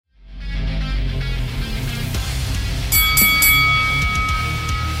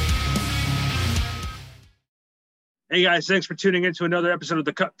Hey guys, thanks for tuning in to another episode of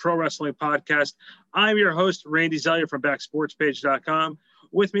the Cut Pro Wrestling Podcast. I'm your host, Randy Zelia from BackSportsPage.com.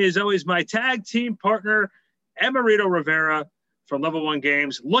 With me, as always, my tag team partner, Emerito Rivera from Level 1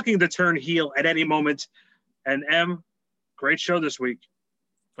 Games, looking to turn heel at any moment. And Em, great show this week.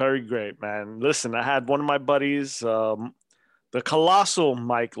 Very great, man. Listen, I had one of my buddies, the colossal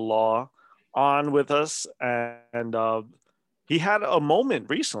Mike Law, on with us, and he had a moment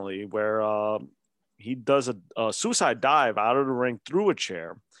recently where he does a suicide dive out of the ring through a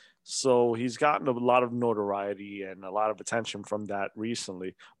chair. So he's gotten a lot of notoriety and a lot of attention from that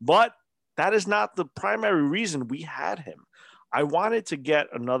recently. But that is not the primary reason we had him. I wanted to get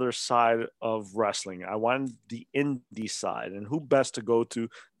another side of wrestling. I wanted the indie side. And who best to go to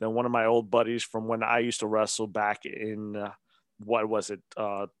than one of my old buddies from when I used to wrestle back in,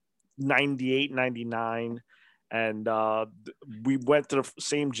 98, 99. And we went to the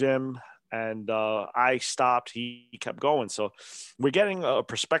same gym. And I stopped, he kept going. So we're getting a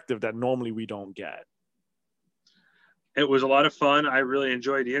perspective that normally we don't get. It was a lot of fun. I really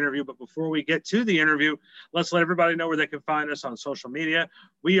enjoyed the interview. But before we get to the interview, let's let everybody know where they can find us on social media.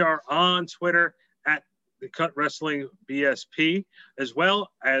 We are on Twitter at The Cut Wrestling BSP, as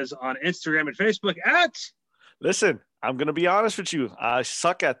well as on Instagram and Facebook at... Listen, I'm going to be honest with you. I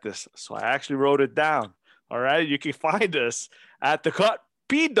suck at this. So I actually wrote it down. All right. You can find us at The Cut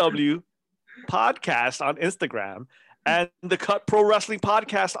PW Podcast on Instagram and the Cut Pro Wrestling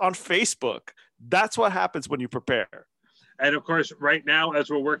Podcast on Facebook. That's what happens when you prepare. And of course, right now, as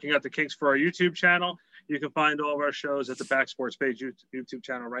we're working out the kinks for our YouTube channel, you can find all of our shows at the Back Sports Page YouTube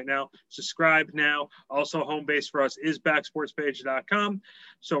channel right now. Subscribe now. Also, home base for us is backsportspage.com.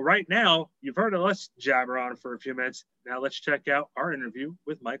 So right now, you've heard of us jabber on for a few minutes. Now let's check out our interview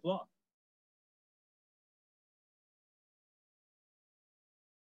with Mike Law.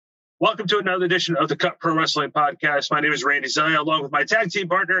 Welcome to another edition of the Cut Pro Wrestling Podcast. My name is Randy Zelia, along with my tag team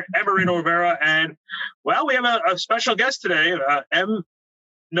partner, Emerito Rivera. And, well, we have a special guest today. Em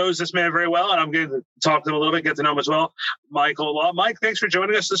knows this man very well, and I'm going to talk to him a little bit, get to know him as well. Michael Law. Mike, thanks for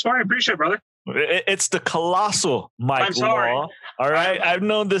joining us this morning. I appreciate it, brother. It's the colossal Mike Law. All right. I've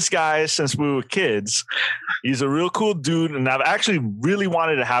known this guy since we were kids. He's a real cool dude. And I've actually really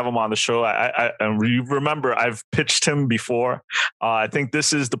wanted to have him on the show. And you remember I've pitched him before. I think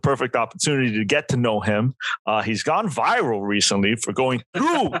this is the perfect opportunity to get to know him. He's gone viral recently for going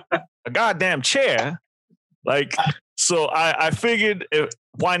through a goddamn chair. So I figured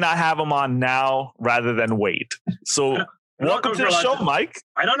why not have him on now rather than wait? So welcome to the show, Mike.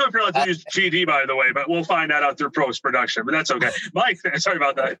 I don't know if you're allowed to use GD, by the way, but we'll find that out through post-production, but that's okay. Mike, sorry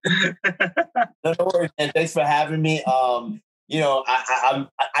about that. No worries, and thanks for having me. I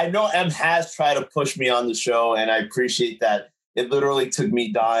know Em has tried to push me on the show, and I appreciate that. It literally took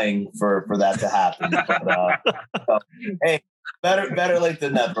me dying for that to happen. But, hey, better late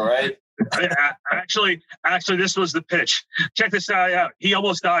than never, right? Actually, this was the pitch. Check this guy out. He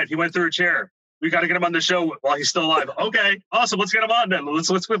almost died. He went through a chair. We got to get him on the show while he's still alive. Okay, awesome. Let's get him on then.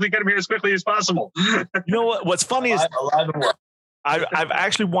 Let's quickly get him here as quickly as possible. You know what? What's funny is I've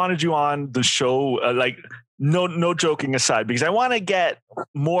actually wanted you on the show, no joking aside, because I want to get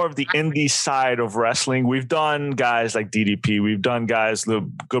more of the indie side of wrestling. We've done guys like DDP. We've done guys, the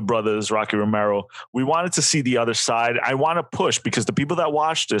Good Brothers, Rocky Romero. We wanted to see the other side. I want to push because the people that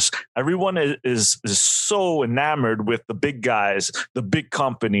watch this, everyone is so enamored with the big guys, the big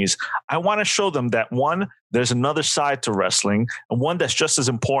companies. I want to show them that one, there's another side to wrestling, and one that's just as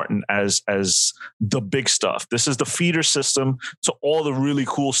important as the big stuff. This is the feeder system to all the really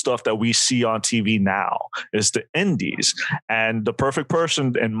cool stuff that we see on TV now is the indies. And the perfect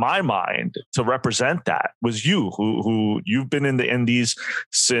person in my mind to represent that was you, who you've been in the indies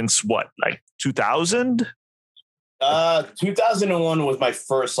since what, like 2000? 2001 was my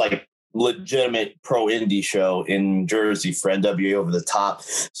first legitimate pro indie show in Jersey for NWA Over the Top.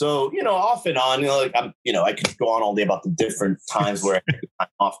 So, off and on, I could go on all day about the different times where I'm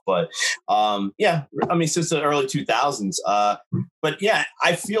off, but since the early 2000s. But yeah,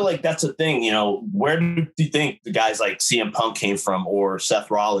 I feel like that's a thing, where do you think the guys like CM Punk came from, or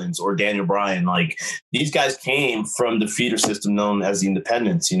Seth Rollins or Daniel Bryan? Like, these guys came from the feeder system known as the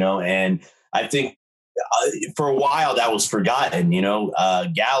independents, and I think for a while that was forgotten,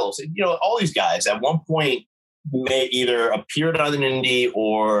 Gallows, all these guys at one point may either appeared on an indie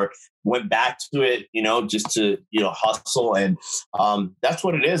or went back to it, just to, hustle. And that's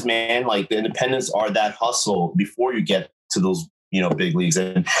what it is, man. Like, the independents are that hustle before you get to those, big leagues.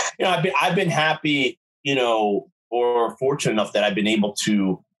 And, I've been happy, or fortunate enough that I've been able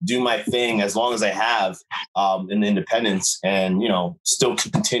to do my thing as long as I have in the independents, and, still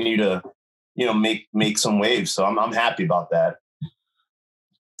continue to, make some waves. So I'm happy about that.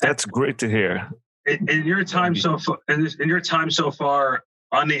 That's great to hear. In your time so far,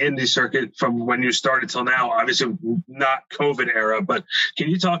 on the indie circuit, from when you started till now, obviously not COVID era, but can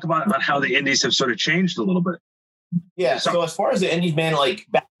you talk about how the indies have sort of changed a little bit? Yeah. So as far as the indies, man, like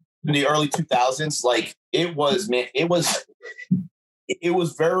back in the early 2000s, like it was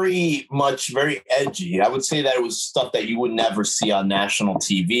very edgy. I would say that it was stuff that you would never see on national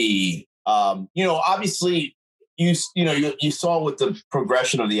TV. Obviously you saw with the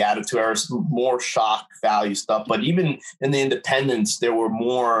progression of the Attitude Era, more shock value stuff, but even in the independents, there were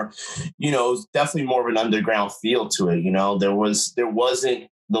more, definitely more of an underground feel to it. There wasn't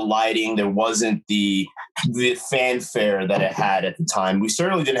the lighting, there wasn't the fanfare that it had at the time. We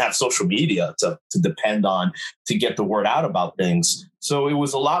certainly didn't have social media to depend on to get the word out about things. So it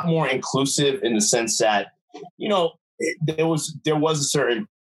was a lot more inclusive in the sense that, there was a certain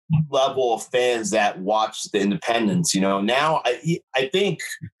level of fans that watched the independents. Now I think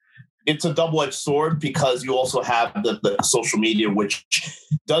it's a double-edged sword because you also have the social media, which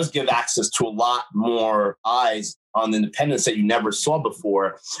does give access to a lot more eyes on the independents that you never saw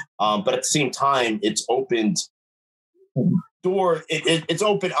before. But at the same time, it's opened it's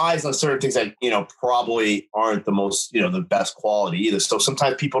opened eyes on certain things that, probably aren't the most, the best quality either. So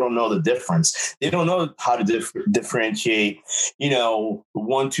sometimes people don't know the difference. They don't know how to differentiate,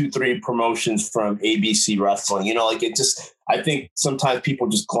 1, 2, 3 promotions from ABC Wrestling, I think sometimes people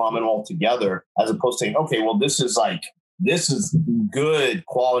just glom it all together as opposed to saying, okay, well, this is good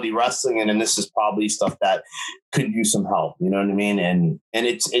quality wrestling. And then this is probably stuff that could use some help. You know what I mean? And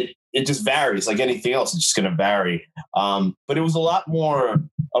it just varies like anything else. It's just going to vary. But it was a lot more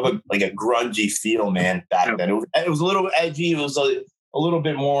of a grungy feel, man, back then. It was a little edgy. It was a little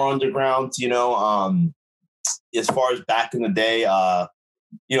bit more underground, as far as back in the day,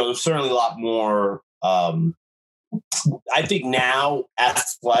 there's certainly a lot more, I think now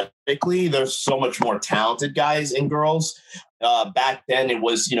athletically, there's so much more talented guys and girls. Back then it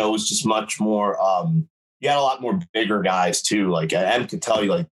was just much more, you had a lot more bigger guys too. Like Em could tell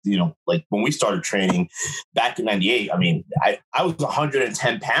you, like when we started training back in '98, I mean, I was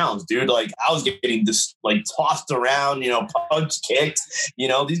 110 pounds, dude. Like I was getting just tossed around, punch kicked.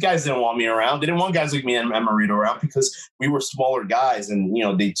 These guys didn't want me around. They didn't want guys like me and Emerito around because we were smaller guys, and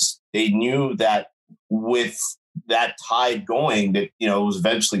they knew that with that tide going, that it was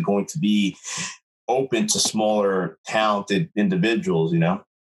eventually going to be open to smaller, talented individuals.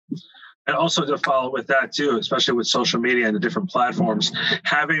 And also to follow with that too, especially with social media and the different platforms,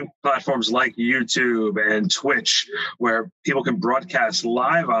 having platforms like YouTube and Twitch where people can broadcast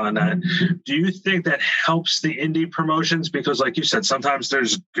live on that. Do you think that helps the indie promotions? Because like you said, sometimes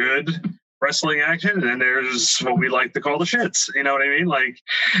there's good wrestling action and then there's what we like to call the shits. You know what I mean? Like,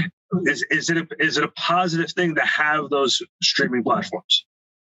 is it a positive thing to have those streaming platforms?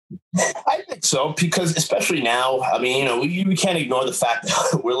 I think so, because especially now, I mean, we can't ignore the fact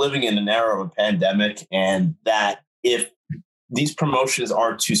that we're living in an era of a pandemic, and that if these promotions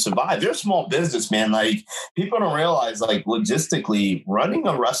are to survive, they're a small business, man. Like people don't realize, like logistically running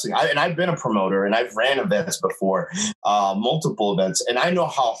a wrestling, and I've been a promoter and I've ran events before, multiple events, and I know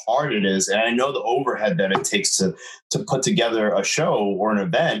how hard it is, and I know the overhead that it takes to put together a show or an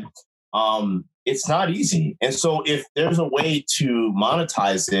event. It's not easy. And so if there's a way to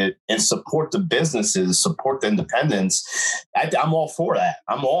monetize it and support the businesses, support the independents, I'm all for that.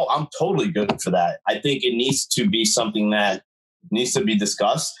 I'm totally good for that. I think it needs to be something that needs to be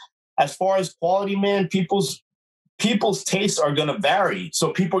discussed. As far as quality, man, people's tastes are going to vary.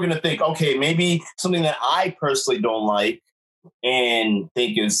 So people are going to think, okay, maybe something that I personally don't like and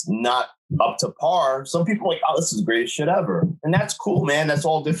think is not up to par. Some people are like, oh, this is the greatest shit ever. And that's cool, man. That's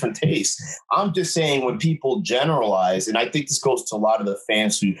all different tastes. I'm just saying when people generalize, and I think this goes to a lot of the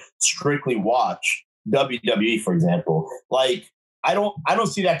fans who strictly watch WWE, for example, like I don't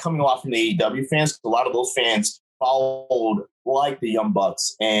see that coming a lot from the AEW fans. A lot of those fans followed like the Young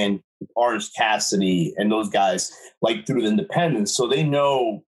Bucks and Orange Cassidy and those guys like through the independents. So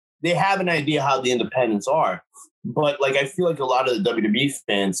they have an idea how the independents are. But like, I feel like a lot of the WWE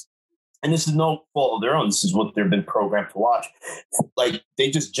fans, and this is no fault of their own, this is what they've been programmed to watch, like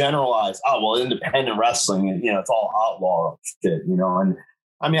they just generalize, oh, well, independent wrestling, it's all outlaw shit, and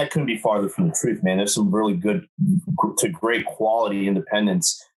I mean, I couldn't be farther from the truth, man. There's some really good to great quality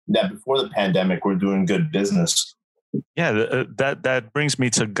independents that before the pandemic were doing good business. Yeah, that brings me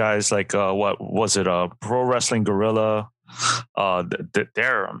to guys like, what was it, Pro Wrestling Guerrilla?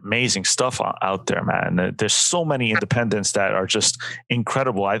 They're amazing stuff out there, man. There's so many independents that are just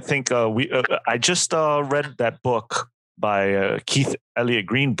incredible. I think I just read that book by Keith Elliott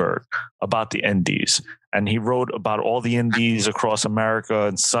Greenberg about the indies. And he wrote about all the indies across America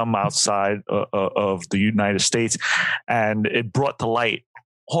and some outside of the United States. And it brought to light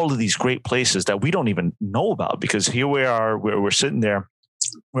all of these great places that we don't even know about, because here we are, we're sitting there,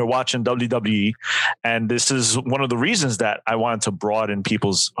 we're watching WWE, and this is one of the reasons that I wanted to broaden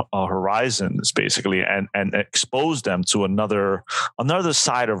people's horizons, basically, and expose them to another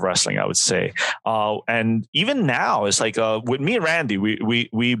side of wrestling, I would say. And even now, it's like with me and Randy,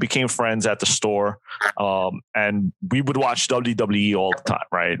 we became friends at the store, and we would watch WWE all the time,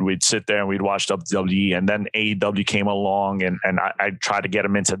 right? We'd sit there and we'd watch WWE, and then AEW came along, and I tried to get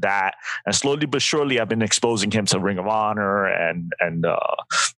him into that, and slowly but surely, I've been exposing him to Ring of Honor and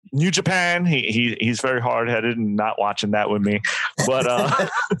New Japan. He's very hard headed and not watching that with me, but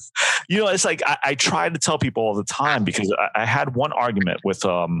it's like I try to tell people all the time, because I had one argument with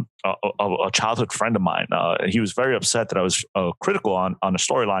a childhood friend of mine. He was very upset that I was critical on a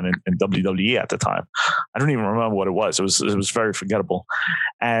storyline in WWE at the time. I don't even remember what it was. It was very forgettable,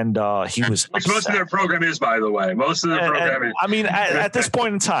 and he was which most of their program is, by the way. Most of the programming. I mean, at this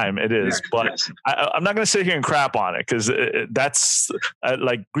point in time, it is, but yes. I'm not going to sit here and crap on it, because that's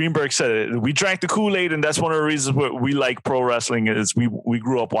like Greenberg said, we drank the Kool-Aid, and that's one of the reasons we like pro wrestling is we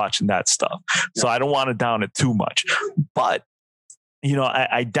grew up watching that stuff. So I don't want to down it too much, but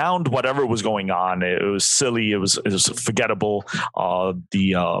I downed whatever was going on. It was silly. It was forgettable.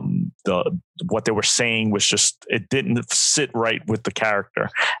 The what they were saying was just, it didn't sit right with the character.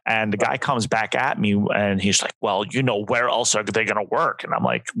 And the guy comes back at me and he's like, well, where else are they going to work? And I'm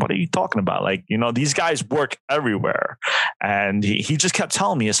like, what are you talking about? Like, these guys work everywhere. And he just kept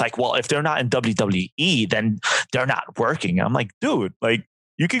telling me, it's like, well, if they're not in WWE, then they're not working. And I'm like, dude, like,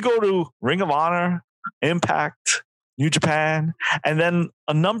 you could go to Ring of Honor, Impact, New Japan, and then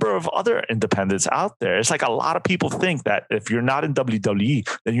a number of other independents out there. It's like a lot of people think that if you're not in WWE,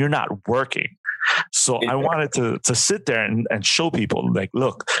 then you're not working. So I wanted to sit there and show people, like,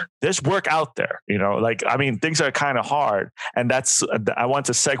 look, there's work out there, things are kind of hard. And I want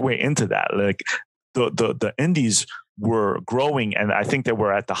to segue into that. Like the indies were growing, and I think they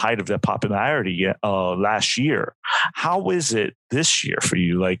were at the height of their popularity last year. How is it this year for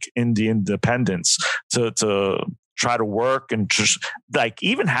you, like in the independents, to try to work and just like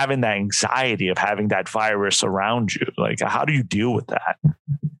even having that anxiety of having that virus around you? Like, how do you deal with that?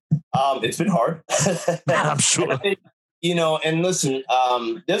 It's been hard. I'm sure. And listen,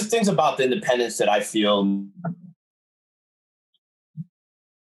 there's things about the independents that I feel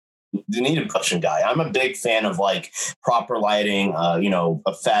the need a production guy. I'm a big fan of like proper lighting,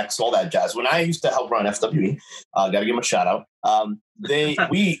 effects, all that jazz. When I used to help run FWE, got to give them a shout out.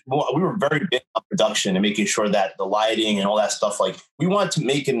 We were very big on production and making sure that the lighting and all that stuff, like we wanted to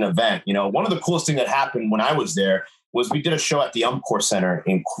make it an event. One of the coolest things that happened when I was there was we did a show at the Umpcore Center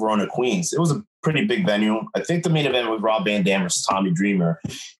in Corona, Queens. It was a pretty big venue. I think the main event was Rob Van Dam versus Tommy Dreamer.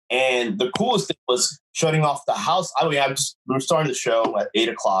 And the coolest thing was shutting off the house. we were starting the show at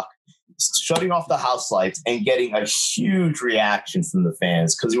 8:00, shutting off the house lights and getting a huge reaction from the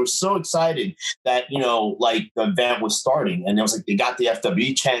fans, because they were so excited that, like the event was starting, and it was like, they got the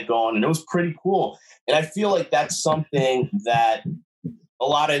FWE chant going, and it was pretty cool. And I feel like that's something that a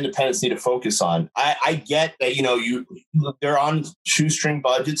lot of independents need to focus on. I get that, they're on shoestring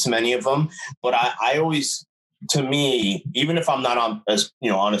budgets, many of them, but I always, to me, even if I'm not on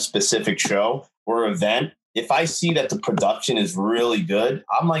a specific show or event, if I see that the production is really good,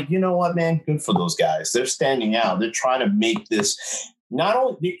 I'm like, you know what, man, good for those guys. They're standing out. They're trying to make this, not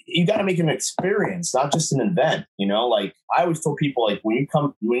only, you got to make an experience, not just an event. Like I always tell people, like when you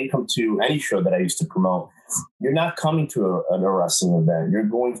come to any show that I used to promote, you're not coming to a wrestling event. You're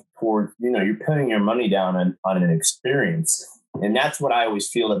going toward, you're putting your money down on an experience. And that's what I always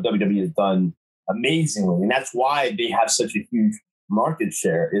feel that WWE has done amazingly. And that's why they have such a huge market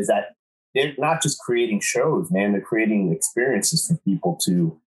share, is that they're not just creating shows, man. They're creating experiences for people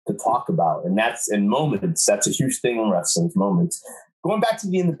to talk about. And that's in moments. That's a huge thing in wrestling, moments. Going back to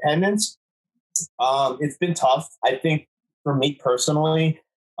the independents, it's been tough. I think for me personally,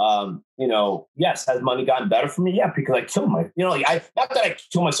 yes, has money gotten better for me? Yeah, because I killed not that I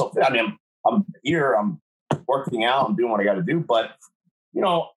kill myself. I mean, I'm here, I'm working out, I'm doing what I got to do. But,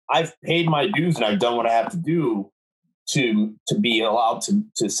 I've paid my dues and I've done what I have to do to be allowed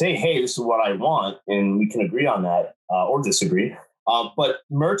to say, hey, this is what I want, and we can agree on that or disagree. But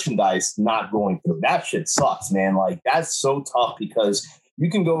merchandise not going through, that shit sucks, man. Like that's so tough, because you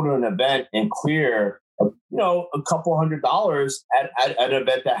can go to an event and clear, a couple $100 at an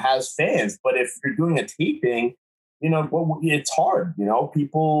event that has fans. But if you're doing a taping, it's hard.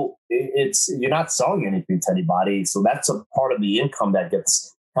 People, you're not selling anything to anybody, so that's a part of the income that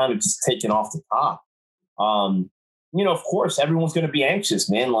gets kind of just taken off the top. Of course, everyone's going to be anxious,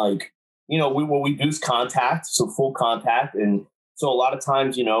 man. Like, what we do is contact, so full contact, and so a lot of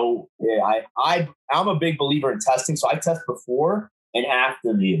times, I'm a big believer in testing, so I test before and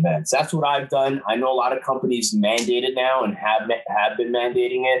after the events. That's what I've done. I know a lot of companies mandate it now and have been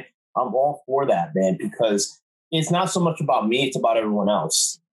mandating it. I'm all for that, man, because it's not so much about me; it's about everyone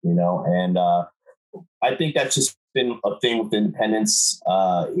else, And I think that's just been a thing with independents.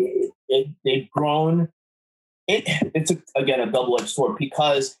 They've grown. It's again a double-edged sword,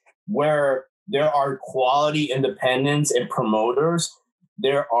 because where there are quality independents and promoters,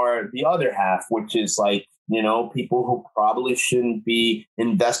 there are the other half, which is like, people who probably shouldn't be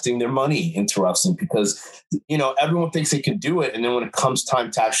investing their money into wrestling, because, everyone thinks they can do it. And then when it comes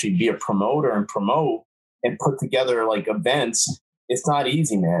time to actually be a promoter and promote and put together like events, it's not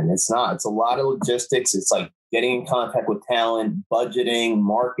easy, man. It's not. It's a lot of logistics. It's like getting in contact with talent, budgeting,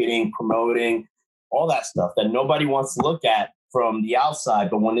 marketing, promoting, all that stuff that nobody wants to look at from the outside.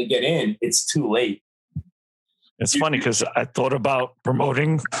 But when they get in, it's too late. It's funny because I thought about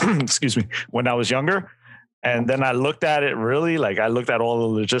promoting, excuse me, when I was younger. And then I looked at it really, like I looked at all the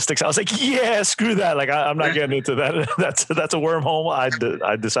logistics. I was like, yeah, screw that. Like I'm not getting into that. That's a wormhole.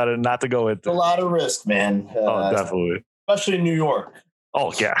 I decided not to go into. It's a lot of risk, man. Definitely. Especially in New York.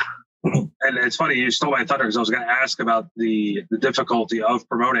 Oh, yeah. And it's funny, you stole my thunder because I was going to ask about the difficulty of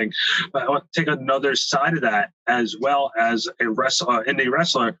promoting. But I want to take another side of that as well as a indie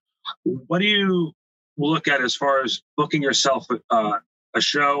wrestler. What do you look at as far as booking yourself a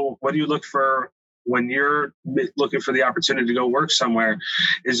show? What do you look for when you're looking for the opportunity to go work somewhere?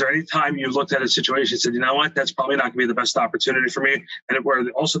 Is there any time you looked at a situation and said, you know what, that's probably not going to be the best opportunity for me? And where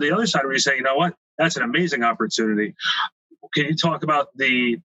also the other side where you say, you know what, that's an amazing opportunity. Can you talk about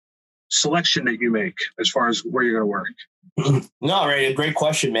the selection that you make as far as where you're going to work? No, right. Great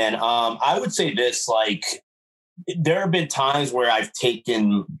question, man. I would say this, like, there have been times where I've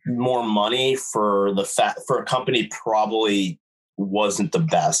taken more money for a company probably wasn't the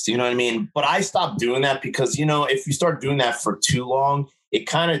best, you know what I mean? But I stopped doing that because, if you start doing that for too long, it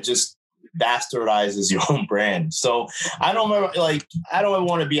kind of just bastardizes your own brand. So I don't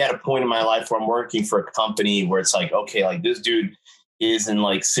want to be at a point in my life where I'm working for a company where it's like, okay, like this dude is in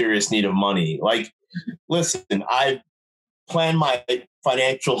like serious need of money. Like, listen, I plan my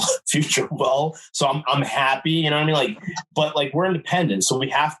financial future well, so I'm happy, you know what I mean? Like, but like we're independent, so we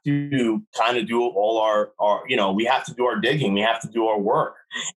have to kind of do all our we have to do our digging, we have to do our work.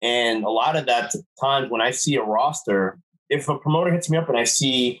 And a lot of that times when I see a roster, if a promoter hits me up and I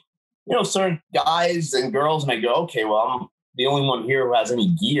see, certain guys and girls, and I go, okay, well, I'm the only one here who has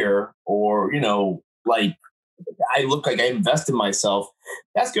any gear, or, like I look like I invest in myself,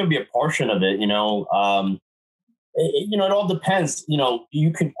 that's going to be a portion of it, it all depends.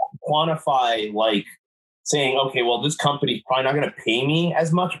 You can quantify like saying, okay, well, this company's probably not going to pay me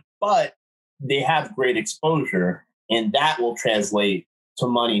as much, but they have great exposure and that will translate to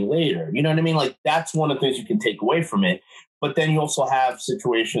money later. You know what I mean? Like that's one of the things you can take away from it. But then you also have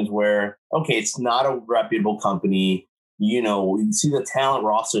situations where, okay, it's not a reputable company. You see the talent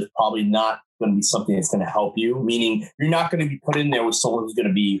roster is probably not going to be something that's going to help you, meaning you're not going to be put in there with someone who's going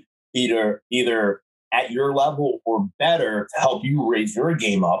to be either at your level or better to help you raise your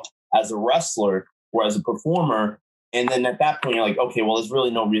game up as a wrestler or as a performer. And then at that point, you're like, okay, well, there's really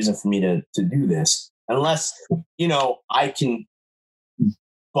no reason for me to do this unless, I can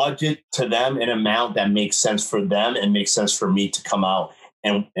budget to them an amount that makes sense for them and makes sense for me to come out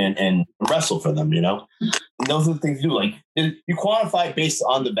and wrestle for them, And those are the things you do. Like you quantify it based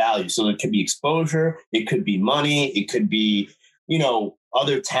on the value. So it could be exposure, it could be money, it could be,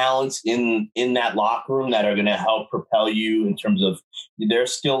 other talents in that locker room that are going to help propel you in terms of their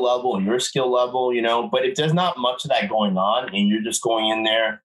skill level and your skill level, but if there's not much of that going on and you're just going in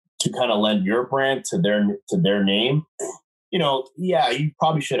there to kind of lend your brand to their name, you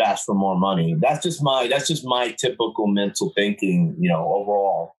probably should ask for more money. That's just my typical mental thinking,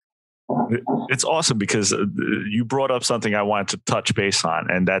 overall. It's awesome because you brought up something I wanted to touch base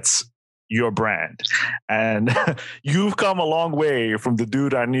on, and that's your brand. And you've come a long way from the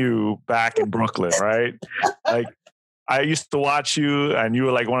dude I knew back in Brooklyn, right? Like I used to watch you and you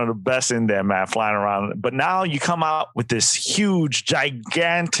were like one of the best in there, man, flying around. But now you come out with this huge,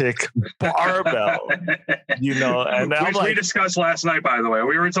 gigantic barbell, and we discussed last night, by the way.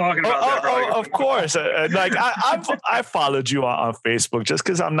 We were talking about that. Of course. Like I followed you on Facebook just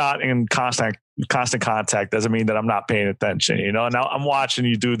because I'm not in constant constant contact doesn't mean that I'm not paying attention. Now I'm watching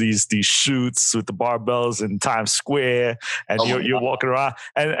you do these shoots with the barbells in Times Square, and you're walking around,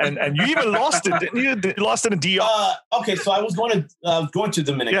 and you even lost it, didn't you? You lost it in DR. Okay, so I was going to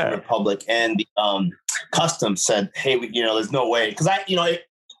Dominican Republic, and the customs said, "Hey, there's no way," because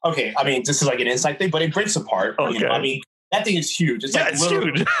okay, I mean, this is like an inside thing, but it breaks apart. Okay. I mean, that thing is huge. It's it's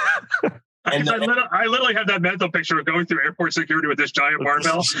huge. And I literally have that mental picture of going through airport security with this giant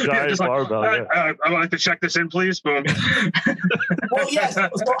barbell. Barbell. I would like to check this in, please. Boom. Well, yes.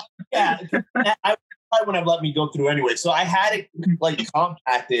 I wouldn't have let me go through anyway. So I had it like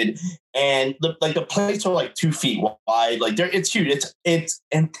compacted, and the plates are like 2 feet wide. Like it's huge. It's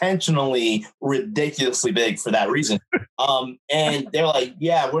intentionally ridiculously big for that reason. And they're like,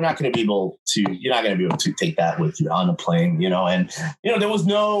 yeah, you're not going to be able to take that with you on the plane, and there was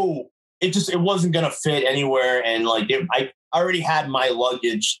no. It wasn't going to fit anywhere. And I already had my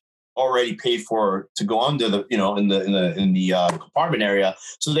luggage already paid for to go under the, in the compartment area.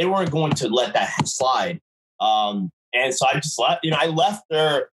 So they weren't going to let that slide. And so I just left, I left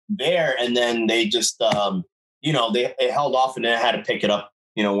there and then they just, they held off, and then I had to pick it up,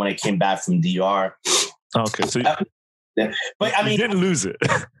 when I came back from DR. Okay. So but I mean, you didn't lose it.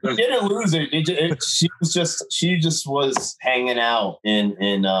 Didn't lose it. She just was hanging out in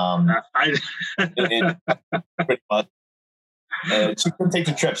she couldn't take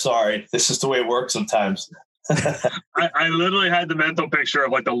the trip. Sorry, this is the way it works sometimes. I literally had the mental picture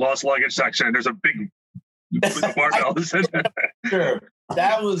of like the lost luggage section. There's a big barbell. Sure,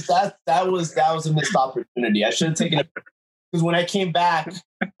 that was a missed opportunity. I should have taken it, because when I came back,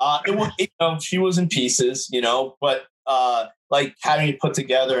 she was in pieces, but like having it put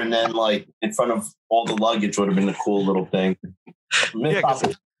together and then like in front of all the luggage would have been a cool little thing.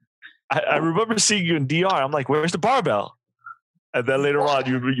 I remember seeing you in DR. I'm like, where's the barbell? And then later on,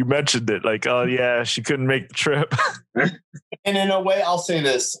 you mentioned it, like, oh yeah, she couldn't make the trip. And in a way, I'll say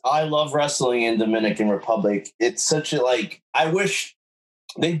this: I love wrestling in Dominican Republic. It's such a I wish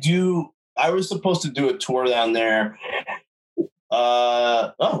they do. I was supposed to do a tour down there.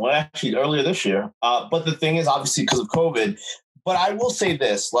 Actually earlier this year. But the thing is, obviously, because of COVID. But I will say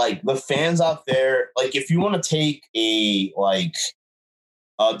this: the fans out there, if you want to take a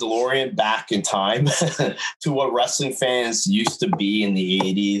DeLorean back in time to what wrestling fans used to be in the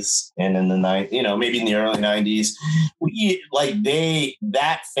 80s and in the maybe in the early 90s,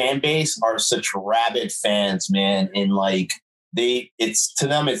 that fan base are such rabid fans, man. And they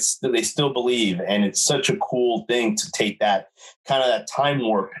still believe, and it's such a cool thing to take that kind of that time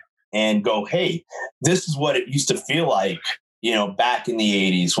warp and go, hey, this is what it used to feel like, back in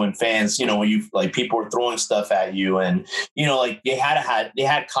the 80s when fans, when you people were throwing stuff at you, and they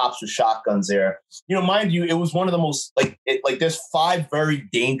had cops with shotguns there. Mind you, it was one of the most there's 5 very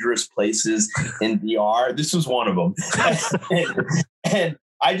dangerous places in DR. This was one of them, and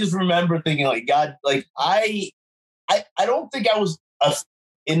I just remember thinking, God, I don't think I was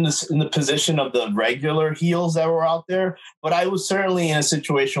in the position of the regular heels that were out there, but I was certainly in a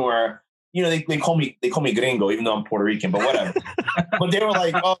situation where, they call me gringo, even though I'm Puerto Rican, but whatever. But they were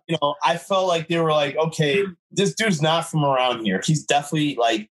like, oh, I felt like they were like, okay, this dude's not from around here. He's definitely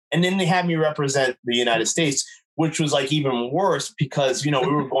and then they had me represent the United States, which was even worse because, we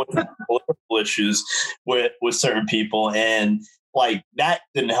were going through political issues with certain people, and that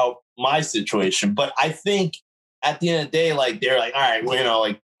didn't help my situation. But I think at the end of the day, they're like, all right, well,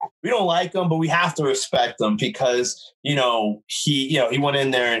 we don't like him, but we have to respect him because, he went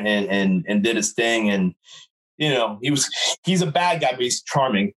in there and did his thing. And, he's a bad guy, but he's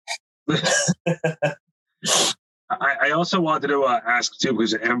charming. I also wanted to ask too,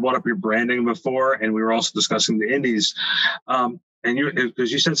 because I brought up your branding before, and we were also discussing the indies. And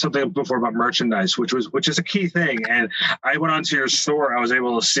because you said something before about merchandise, which is a key thing. And I went onto your store. I was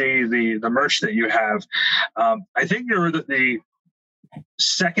able to see the merch that you have. I think you're the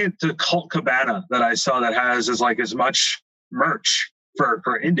second to Colt Cabana that I saw that has as much merch for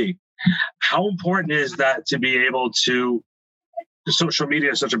indie. How important is that to be able to? Social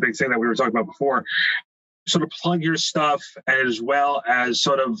media is such a big thing that we were talking about before. Sort of plug your stuff, as well as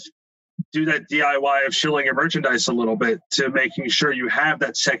sort of do that DIY of shilling your merchandise a little bit to making sure you have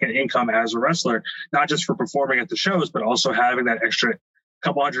that second income as a wrestler, not just for performing at the shows, but also having that extra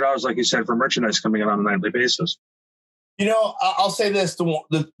couple $100, like you said, for merchandise coming in on a nightly basis. I'll say this: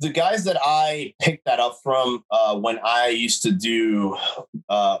 the guys that I picked that up from when I used to do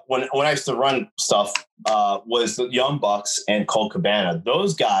when I used to run stuff was the Young Bucks and Colt Cabana.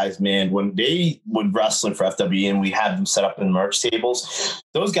 Those guys, man, when they would wrestle for FWE and we had them set up in merch tables,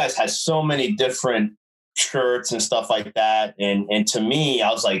 those guys had so many different shirts and stuff like that. And to me, I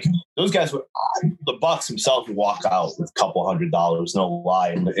was like, those guys would, the Bucks themselves would walk out with a couple $100, no lie,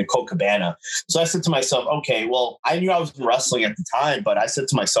 in Colt Cabana. So I said to myself, okay, well, I knew I was in wrestling at the time, but I said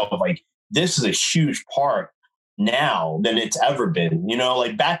to myself, like, this is a huge part now than it's ever been. You know,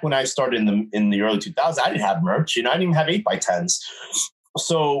 like back when I started in the early 2000s, I didn't have merch. You know, I didn't even have 8x10s.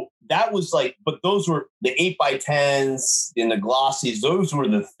 So that was like, but those were the 8x10s and the glossies. Those were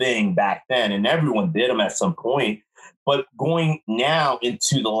the thing back then, and everyone did them at some point. But going now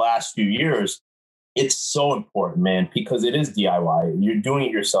into the last few years, it's so important, man, because it is DIY. You're doing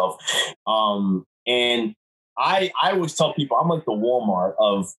it yourself. And I always tell people I'm like the Walmart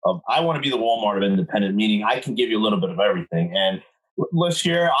of I want to be the Walmart of independent, meaning I can give you a little bit of everything. And this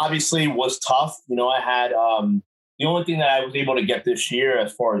year obviously was tough. You know, I had the only thing that I was able to get this year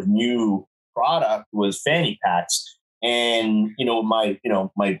as far as new product was fanny packs, and my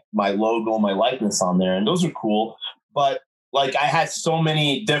logo, my likeness on there, and those are cool. But like I had so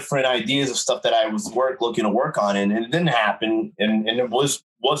many different ideas of stuff that I was looking to work on, and it didn't happen, and it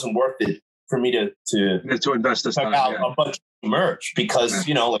wasn't worth it for me to invest this time, out a bunch of merch because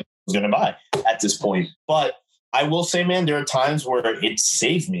like I was going to buy at this point. But I will say, man, there are times where it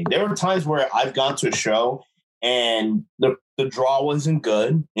saved me. There were times where I've gone to a show and the draw wasn't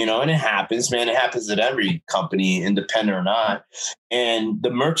good, and it happens, man. It happens at every company, independent or not. And the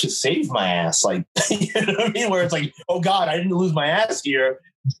merch has saved my ass. Like, you know what I mean? Where it's like, oh God, I didn't lose my ass here.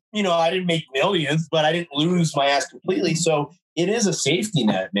 I didn't make millions, but I didn't lose my ass completely. So it is a safety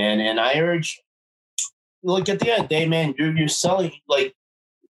net, man. And I urge, like at the end of the day, man, you're selling like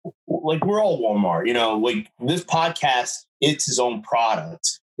we're all Walmart, like this podcast, it's his own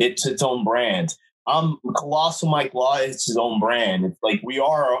product. It's its own brand. Colossal Mike Law is his own brand. It's like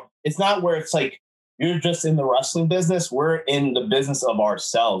it's not where it's like you're just in the wrestling business. We're in the business of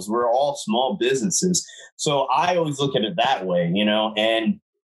ourselves. We're all small businesses. So I always look at it that way, and,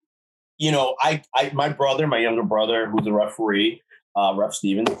 my younger brother, who's a referee, Ref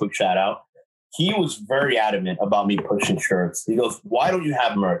Stevens, quick shout out. He was very adamant about me pushing shirts. He goes, why don't you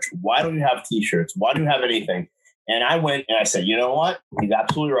have merch? Why don't you have t-shirts? Why don't you have anything? And I went and I said, you know what? He's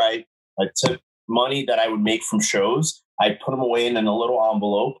absolutely right. I took money that I would make from shows. I put them away in a little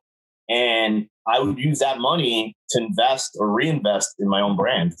envelope, and I would use that money to invest or reinvest in my own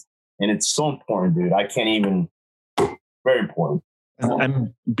brand. And it's so important, dude. I can't even, very important.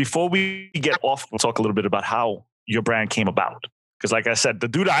 And before we get off, we'll talk a little bit about how your brand came about. Because like I said, the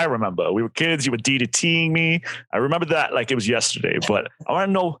dude I remember, we were kids, you were DDTing me. I remember that like it was yesterday, but I want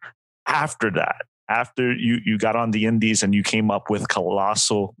to know after that, after you got on the indies and you came up with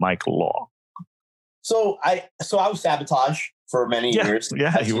Colossal Mike Law. So I was Sabotage for many years.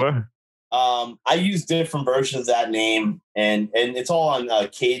 Yeah, you were. I use different versions of that name, and it's all on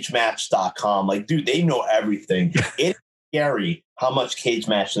cagematch.com. Like, dude, they know everything. It's scary how much Cage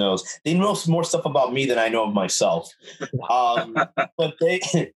Match knows. They know more stuff about me than I know of myself. But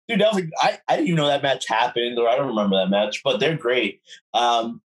dude, that was like, I didn't even know that match happened, or I don't remember that match, but they're great.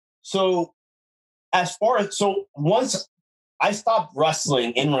 So once I stopped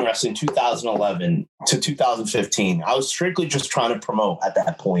wrestling, in-ring wrestling, 2011 to 2015. I was strictly just trying to promote at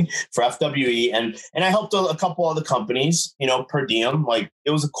that point for FWE. And I helped a couple other companies, per diem. Like,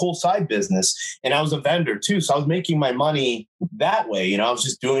 it was a cool side business. And I was a vendor too. So I was making my money that way. I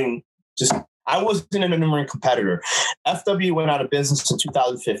was I wasn't an in-ring competitor. FW went out of business in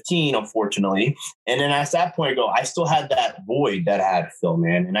 2015, unfortunately. And then at that point, I still had that void that I had to fill,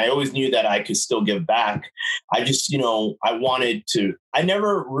 man. And I always knew that I could still give back. I just, I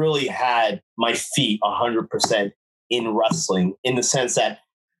never really had my feet 100% in wrestling, in the sense that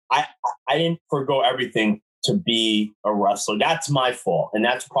I didn't forgo everything to be a wrestler. That's my fault. And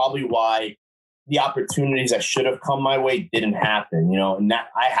that's probably why the opportunities that should have come my way didn't happen, and that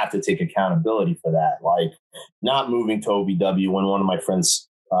I have to take accountability for that. Like, not moving to OVW when one of my friends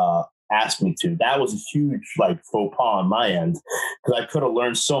asked me to, that was a huge faux pas on my end, because I could have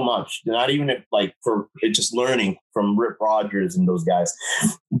learned so much, not even just learning from Rip Rogers and those guys.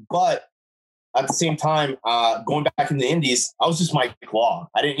 But at the same time, going back in the indies, I was just Mike Law.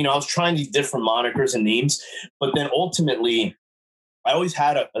 I didn't, I was trying these different monikers and names, but then ultimately, I always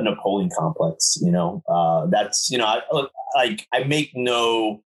had a Napoleon complex, that's, I make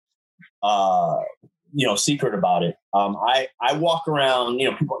no, secret about it. I walk around,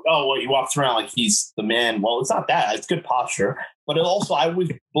 people are like, oh, well, he walks around like he's the man. Well, it's not that. It's good posture. But it also, I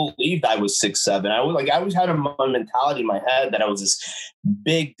always believed I was 6'7". I always had a mentality in my head that I was this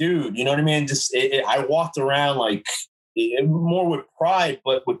big dude. You know what I mean? I walked around more with pride,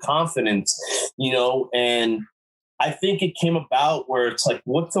 but with confidence, and I think it came about where it's like,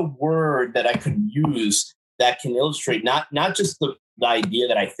 what's a word that I could use that can illustrate not just the idea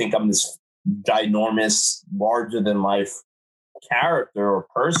that I think I'm this ginormous, larger than life character or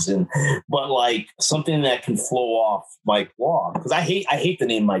person, but like something that can flow off Mike Law. Because I hate the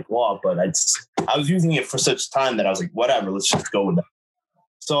name Mike Law, but I was using it for such time that I was like, whatever, let's just go with that.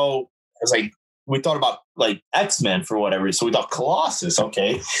 So I was like, we thought about like X-Men for whatever. So we thought Colossus,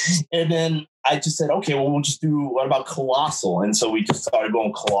 okay. And then I just said, okay, well, we'll just do, what about Colossal? And so we just started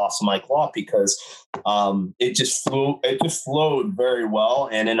going Colossal Mike Law because it just flowed very well.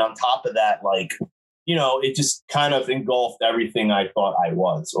 And then on top of that, like, you know, it just kind of engulfed everything I thought I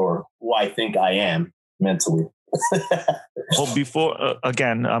was or who I think I am mentally. Well, before,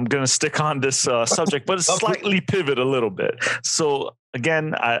 again, I'm going to stick on this subject, but slightly pivot a little bit. So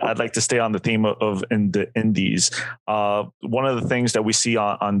again, I'd like to stay on the theme of in the indies. One of the things that we see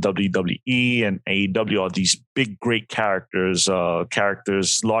on WWE and AEW are these big, great characters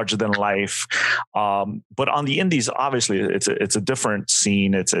larger than life. But on the indies, obviously, it's a different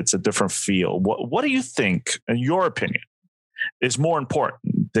scene. It's a different feel. What do you think, in your opinion, is more important,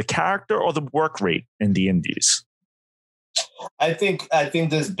 the character or the work rate in the indies? I think there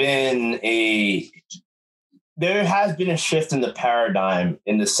has been a shift in the paradigm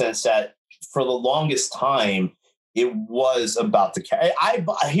in the sense that for the longest time, it was about the character.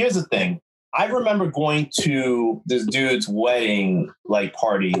 Here's the thing. I remember going to this dude's wedding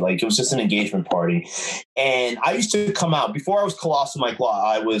party, it was just an engagement party. And I used to come out, before I was Colossal Mike Law,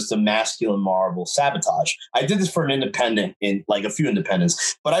 I was the masculine Marvel Sabotage. I did this for an independent in a few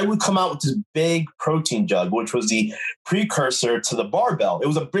independents, but I would come out with this big protein jug, which was the precursor to the barbell. It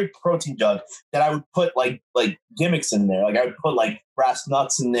was a big protein jug that I would put like gimmicks in there. I would put brass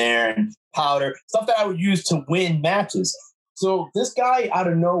nuts in there and powder, stuff that I would use to win matches. So this guy out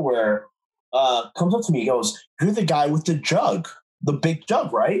of nowhere comes up to me, he goes, "You're the guy with the jug, the big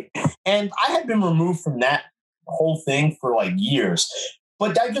jug, right?" And I had been removed from that whole thing for years.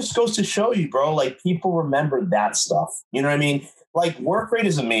 But that just goes to show you, bro, people remember that stuff. You know what I mean? Work rate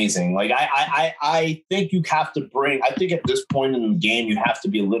is amazing. I think you have to I think at this point in the game, you have to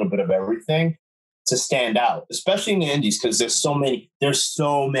be a little bit of everything to stand out, especially in the indies, because there's so many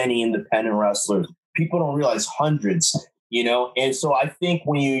independent wrestlers. People don't realize hundreds, And so I think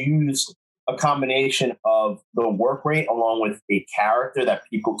when you use a combination of the work rate along with a character that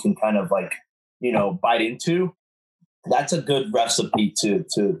people can kind of bite into, that's a good recipe to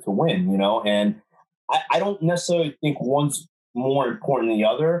win, And I don't necessarily think one's more important than the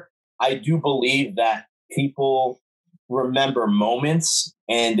other. I do believe that people remember moments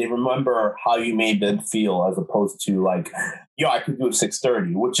and they remember how you made them feel, as opposed to I could do a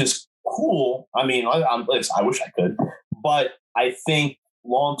 630, which is cool. I mean, I wish I could, but I think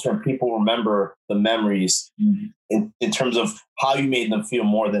long-term people remember the memories in terms of how you made them feel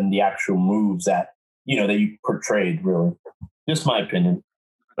more than the actual moves that you portrayed, really. Just my opinion.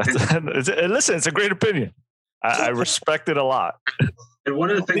 Listen, it's a great opinion. I respect it a lot. And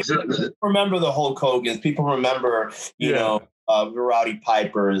one of the things that remember the Hulk Hogan's, people remember, the Rowdy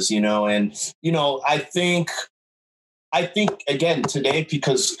Pipers, and I think again today,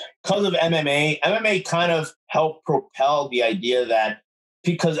 because of MMA kind of helped propel the idea that,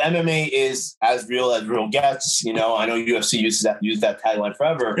 because MMA is as real gets, I know UFC used that tagline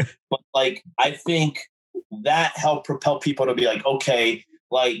forever, but I think that helped propel people to be okay,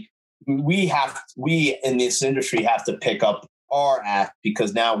 we in this industry have to pick up our act,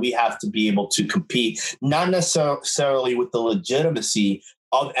 because now we have to be able to compete, not necessarily with the legitimacy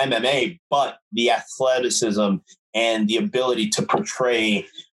of MMA, but the athleticism and the ability to portray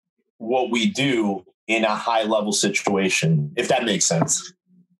what we do in a high level situation, if that makes sense.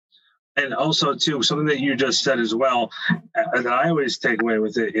 And also too, something that you just said as well, and I always take away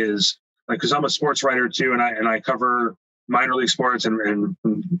with it is, because I'm a sports writer too, and I cover minor league sports and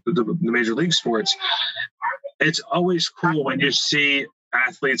the major league sports. It's always cool when you see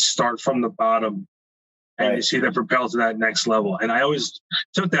athletes start from the bottom and right. You see them propel to that next level. And I always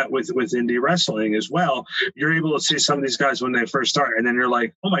took that with indie wrestling as well. You're able to see some of these guys when they first start, and then you're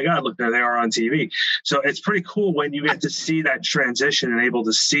like, oh my God, look, there they are on TV. So it's pretty cool when you get to see that transition and able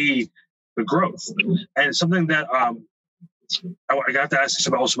to see the growth. And something that I got to ask this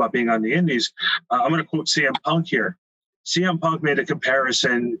also about being on the indies. I'm going to quote CM Punk here. CM Punk made a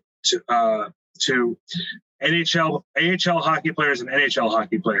comparison to AHL hockey players and NHL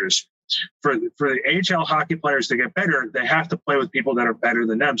hockey players. For the AHL hockey players to get better, they have to play with people that are better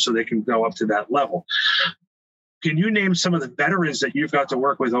than them so they can go up to that level. Can you name some of the veterans that you've got to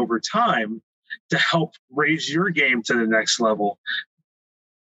work with over time to help raise your game to the next level?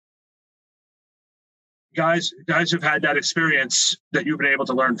 guys who've had that experience that you've been able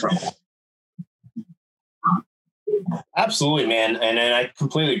to learn from. Absolutely, man. And I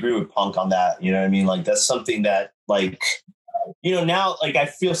completely agree with Punk on that. You know what I mean? Like, that's something that, like, you know, now, like, I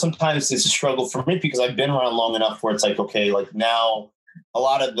feel sometimes it's a struggle for me because I've been around long enough where it's like, okay, like, now a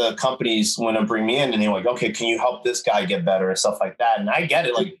lot of the companies want to bring me in and they're like, okay, can you help this guy get better and stuff like that? And I get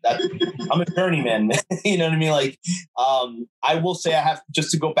it. Like, that, I'm a journeyman. You know what I mean? Like, I will say, I have,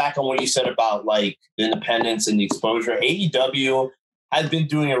 just to go back on what you said about, like, the independence and the exposure, AEW has been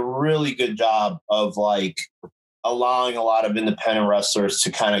doing a really good job of, like, allowing a lot of independent wrestlers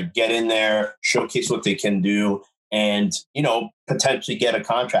to kind of get in there, showcase what they can do, and, you know, potentially get a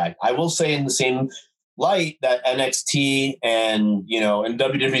contract. I will say, in the same light, that NXT and, you know, and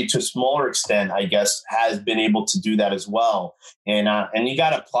WWE to a smaller extent, I guess, has been able to do that as well. And you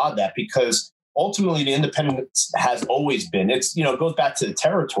got to applaud that, because ultimately the independence has always been, it's, you know, it goes back to the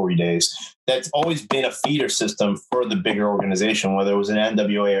territory days. That's always been a feeder system for the bigger organization, whether it was an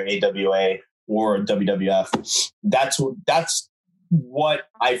NWA or AWA or WWF. That's what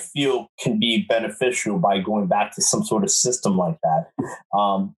I feel can be beneficial by going back to some sort of system like that.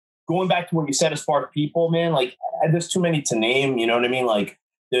 Going back to what you said as far as people, man, like, there's too many to name, you know what I mean? Like,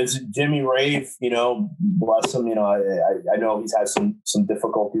 there's Jimmy Rave, you know, bless him. You know, I know he's had some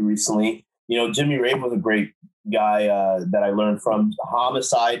difficulty recently. You know, Jimmy Rave was a great guy that I learned from.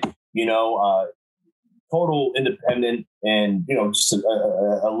 Homicide, you know, total independent and, you know, just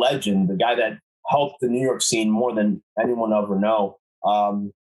a legend, the guy that helped the New York scene more than anyone ever know.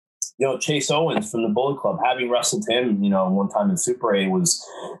 You know, Chase Owens from the Bullet Club, having wrestled him, you know, one time in Super A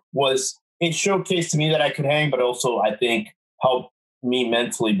was a showcase to me that I could hang, but also I think helped me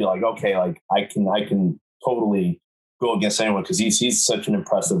mentally be like, okay, like, I can totally go against anyone, because he's such an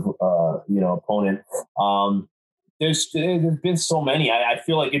impressive, you know, opponent. There's been so many. I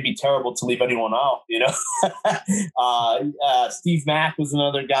feel like it'd be terrible to leave anyone out, you know. Steve Mack was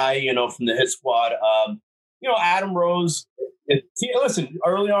another guy, you know, from the Hit Squad. You know, Adam Rose. Listen,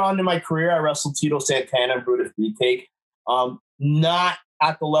 earlier on in my career, I wrestled Tito Santana and Brutus Beefcake. Not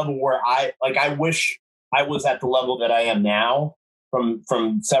at the level where I wish I was at the level that I am now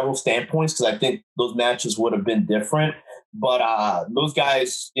from several standpoints, because I think those matches would have been different. But those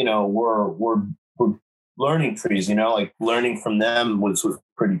guys, you know, were learning trees, you know, like, learning from them was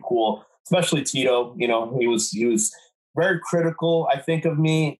pretty cool. Especially Tito, you know, he was very critical, I think, of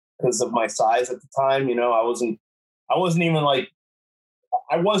me because of my size at the time. You know, I wasn't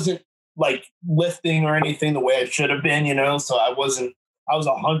lifting or anything the way I should have been, you know, so I was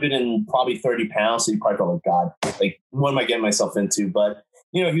 100 and probably 30 pounds. So you probably go, like, God, like, what am I getting myself into? But,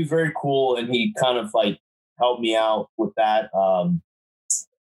 you know, he was very cool, and he kind of, like, helped me out with that.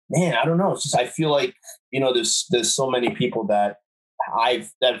 Man, I don't know. It's just, I feel like, you know, there's so many people that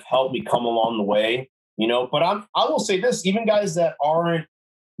have helped me come along the way, you know, but I will say this, even guys that aren't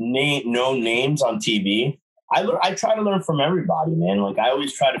known names on TV, I try to learn from everybody, man. Like, I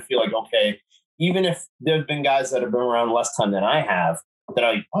always try to feel like, okay, even if there've been guys that have been around less time than I have, that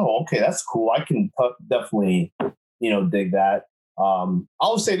okay, that's cool. I can definitely, you know, dig that.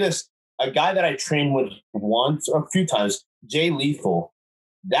 I'll say this, a guy that I trained with once or a few times, Jay Lethal,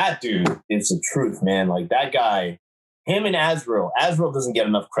 that dude is the truth, man. Like, that guy, him and Azrael doesn't get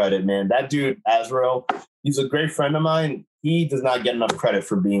enough credit, man. That dude, Azrael, he's a great friend of mine. He does not get enough credit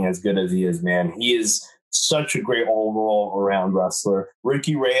for being as good as he is, man. He is such a great overall around wrestler.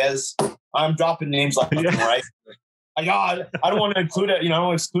 Ricky Reyes, I'm dropping names like right. I don't want to include it, you know, I don't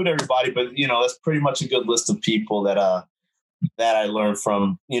want to exclude everybody, but, you know, that's pretty much a good list of people that I learned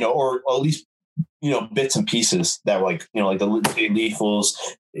from, you know, or at least, you know, bits and pieces that, like, you know, like the Lethals,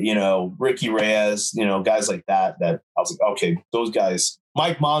 you know, Ricky Reyes, you know, guys like that I was like, okay, those guys.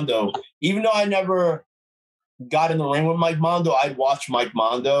 Mike Mondo, even though I never got in the ring with Mike Mondo, I'd watch Mike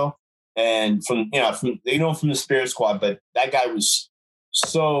Mondo, and from the Spirit Squad, but that guy was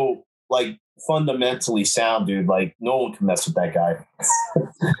so, like, fundamentally sound, dude. Like, no one can mess with that guy.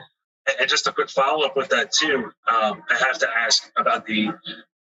 And just a quick follow-up with that too, I have to ask about the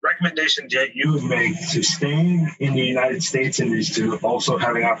recommendations that you would make to staying in the United States and is to also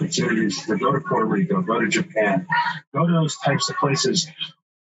having opportunities to go to Puerto Rico, go to Japan, go to those types of places,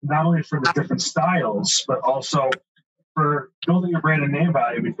 not only for the different styles, but also for building a brand and name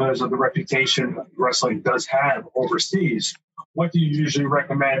value because of the reputation wrestling does have overseas. What do you usually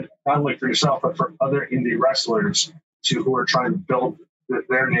recommend, not only for yourself, but for other indie wrestlers who are trying to build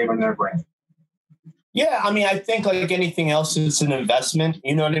their name and their brand? Yeah, I mean, I think like anything else, it's an investment.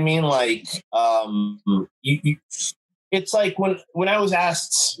 You know what I mean? Like, it's like when I was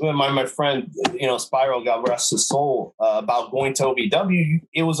asked, when my friend, Spiral, God rest his soul, about going to OVW,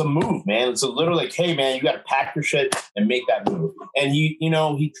 it was a move, man. It's literally like, hey, man, you got to pack your shit and make that move. And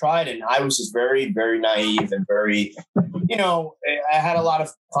he tried, and I was just very, very naive and very, I had a lot of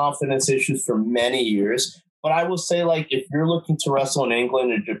confidence issues for many years. But I will say, like, if you're looking to wrestle in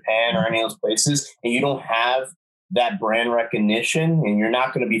England or Japan or any of those places, and you don't have that brand recognition and you're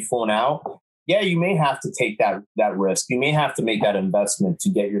not going to be flown out, yeah, you may have to take that risk. You may have to make that investment to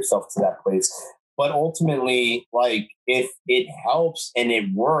get yourself to that place. But ultimately, like, if it helps and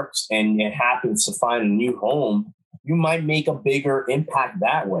it works and it happens to find a new home, you might make a bigger impact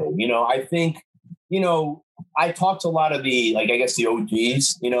that way. I think, I talked to a lot of the, like, I guess the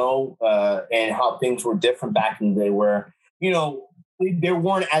OGs, and how things were different back in the day where, there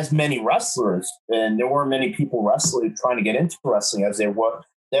weren't as many wrestlers and there weren't many people trying to get into wrestling as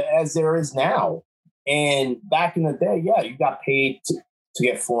there is now. And back in the day, yeah, you got paid to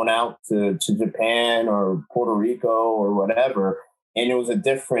get flown out to Japan or Puerto Rico or whatever. And it was a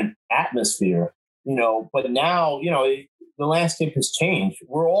different atmosphere, but now, the landscape has changed.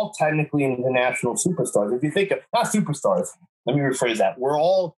 We're all technically international superstars. If you think of, not superstars, let me rephrase that. We're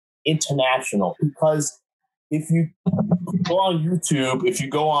all international because if you go on YouTube, if you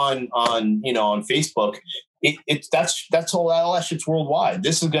go on Facebook, that's all that shit's worldwide.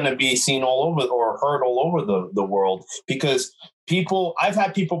 This is going to be seen all over or heard all over the world because I've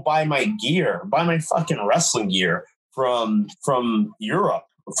had people buy my fucking wrestling gear from Europe,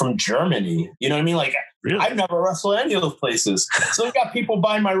 from Germany. You know what I mean? Like, really? I've never wrestled any of those places. So we got people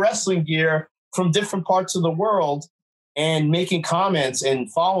buying my wrestling gear from different parts of the world and making comments and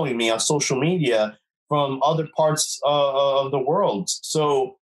following me on social media from other parts of the world.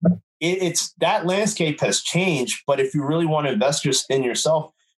 So it's that landscape has changed. But if you really want to invest in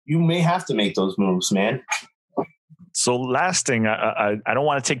yourself, you may have to make those moves, man. So last thing, I don't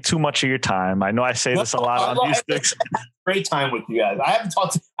want to take too much of your time. I know I say this a lot on these things. Great time with you guys. I haven't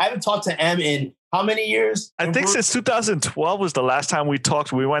talked to M in how many years? I think since 2012 was the last time we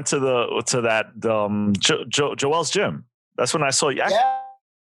talked. We went to that Joel's gym. That's when I saw you. Yeah.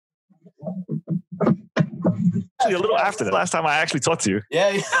 Actually, a little after the last time I actually talked to you.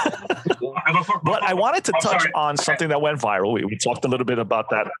 Yeah. But I wanted to touch on something that went viral. We talked a little bit about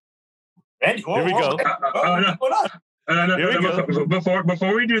that. Here we go.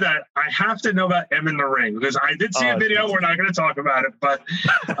 Before we do that, I have to know about M in the ring because I did see a video. We're not going to talk about it, but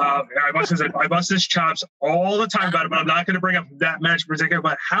I bust his chops all the time about it. But I'm not going to bring up that match in particular.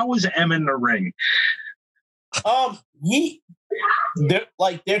 But how was M in the ring?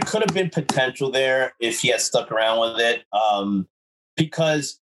 There could have been potential there if he had stuck around with it.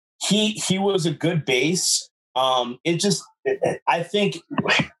 Because he was a good base. I think.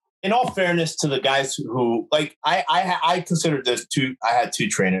 In all fairness to the guys who like, I considered this I had two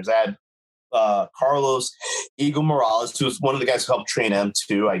trainers. I had Carlos Eagle Morales, who was one of the guys who helped train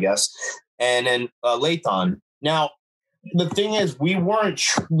M2, I guess, and then Layton. Now, the thing is, we weren't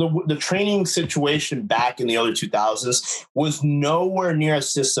the training situation back in the early 2000s was nowhere near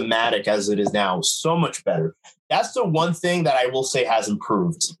as systematic as it is now. So much better. That's the one thing that I will say has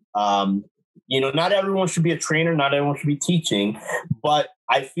improved. Not everyone should be a trainer, not everyone should be teaching, but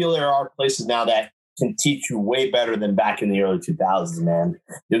I feel there are places now that can teach you way better than back in the early 2000s, man.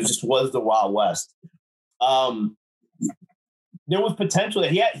 It just was the Wild West. There was potential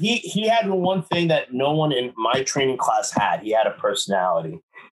that he had one thing that no one in my training class had. He had a personality,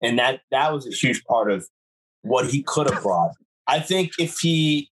 and that was a huge part of what he could have brought. I think if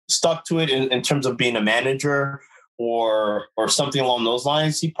he stuck to it in terms of being a manager or something along those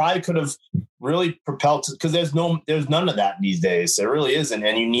lines, he probably could have really propelled to, because there's none of that these days. There really isn't.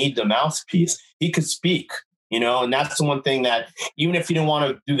 And you need the mouthpiece. He could speak, and that's the one thing that even if you didn't want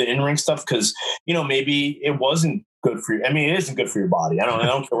to do the in-ring stuff, because, maybe it wasn't good for you. I mean, it isn't good for your body. I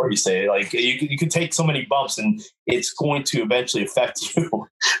don't care what you say. Like you could take so many bumps and it's going to eventually affect you.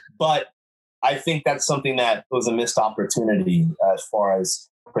 But I think that's something that was a missed opportunity as far as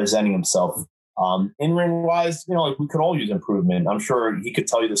presenting himself. In-ring wise, we could all use improvement. I'm sure he could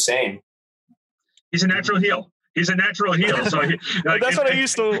tell you the same. He's a natural heel. So that's what I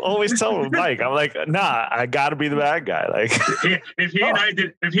used to always tell Mike. I'm like, nah, I got to be the bad guy. Like, if he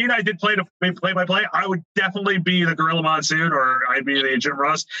and I did play by play, I would definitely be the Gorilla Monsoon, or I'd be the Jim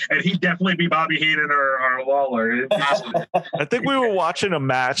Ross, and he'd definitely be Bobby Heenan or Lawler. I think we were watching a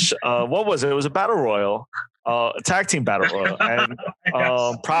match. What was it? It was a battle royal. tag team battle royal, and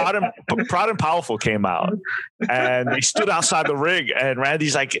Proud and Powerful came out, and they stood outside the ring, and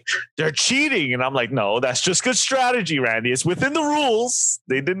Randy's like, they're cheating, and I'm like, no, that's just good strategy, Randy. It's within the rules.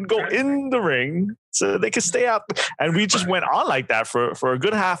 They didn't go in the ring, so they could stay out. And we just went on like that for a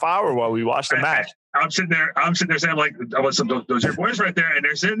good half hour while we watched the match. I'm sitting there saying, like, those are your boys right there, and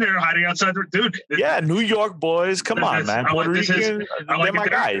they're sitting there hiding outside the dude. Yeah, New York boys, come on, man. Puerto Rican, they're my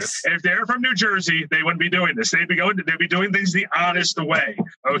guys. If they're from New Jersey, they wouldn't be doing this. They'd be doing things the honest way.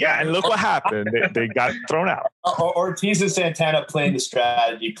 Okay? Yeah, and look what happened. They got thrown out. Ortiz and Santana playing the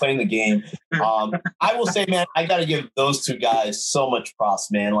strategy, playing the game. I will say, man, I got to give those two guys so much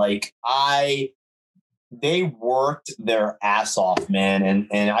props, man. Like, they worked their ass off, man.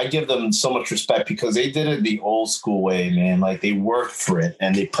 And I give them so much respect because they did it the old school way, man. Like, they worked for it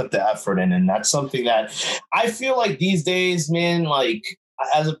and they put the effort in. And that's something that I feel like these days, man, like,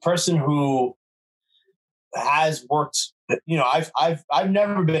 as a person who has worked, you know, I've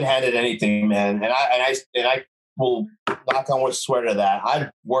never been handed anything, man. And I will knock on wood, swear to that.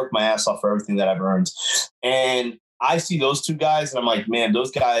 I've worked my ass off for everything that I've earned. And I see those two guys and I'm like, man,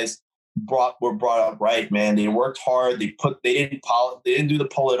 those guys were brought up right, man. They worked hard. They didn't do the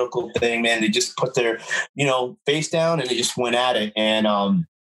political thing, man. They just put their, you know, face down and they just went at it. And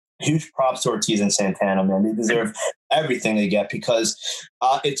huge props to Ortiz and Santana, man. They deserve everything they get because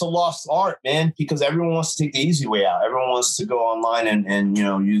it's a lost art, man, because everyone wants to take the easy way out. Everyone wants to go online and you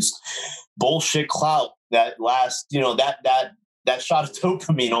know, use bullshit clout that lasts, you know, that shot of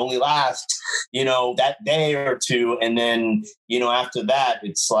dopamine only lasts, you know, that day or two. And then, you know, after that,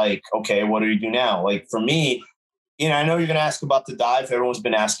 it's like, okay, what do you do now? Like, for me, you know, I know you're going to ask about the dive. Everyone's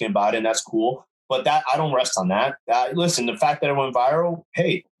been asking about it, and that's cool. But that, I don't rest on that. Listen, the fact that it went viral,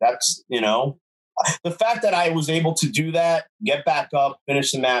 hey, that's, you know, the fact that I was able to do that, get back up,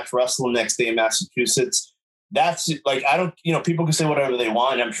 finish the match, wrestle the next day in Massachusetts, that's like, I don't, you know, people can say whatever they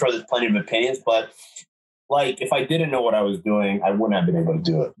want. And I'm sure there's plenty of opinions, but like, if I didn't know what I was doing, I wouldn't have been able to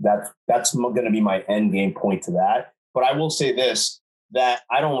do it. That's going to be my end game point to that. But I will say this, that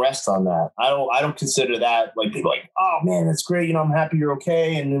I don't rest on that. I don't consider that, like, people like, oh man, that's great. You know, I'm happy you're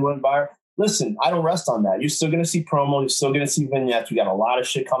okay. And then went viral. Listen, I don't rest on that. You're still going to see promo. You're still going to see vignettes. We got a lot of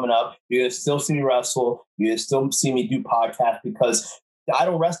shit coming up. You're going to still see me wrestle. You're going to still see me do podcasts because I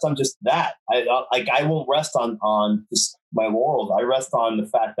don't rest on just that. I won't rest on just my laurels. I rest on the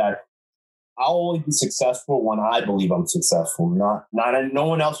fact that I'll only be successful when I believe I'm successful. No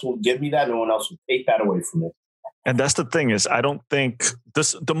one else will give me that. No one else will take that away from me. And that's the thing is, I don't think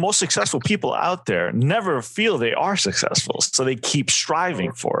the most successful people out there never feel they are successful. So they keep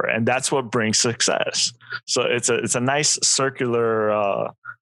striving for it. And that's what brings success. So it's a nice circular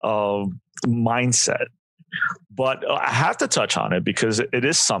mindset. But I have to touch on it because it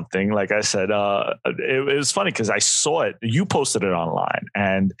is something, like I said, it was funny because I saw it. You posted it online,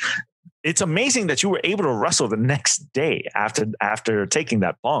 and it's amazing that you were able to wrestle the next day after taking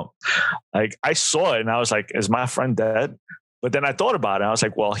that bump. Like, I saw it and I was like, is my friend dead? But then I thought about it. And I was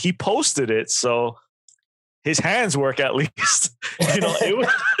like, well, he posted it, so his hands work at least. You know, it was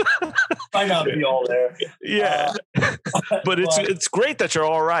might not be all there. Yeah. But it's great that you're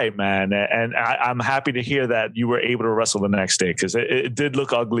all right, man. And I'm happy to hear that you were able to wrestle the next day because it did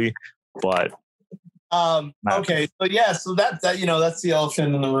look ugly, but okay. So yeah, so that, you know, that's the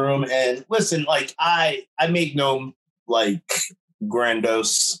elephant in the room. And listen, like I make no like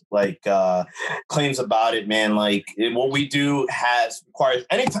grandiose like claims about it, man. Like what we do requires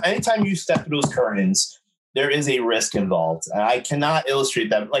anytime you step through those curtains, there is a risk involved. I cannot illustrate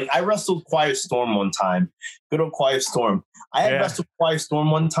that. Like, I wrestled Quiet Storm one time. Good old Quiet Storm. I had wrestled Quiet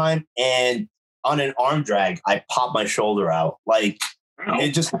Storm one time, and on an arm drag, I popped my shoulder out. Like,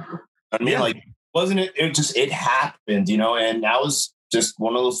 it just, I mean, like, wasn't it? It just, it happened, you know, and that was just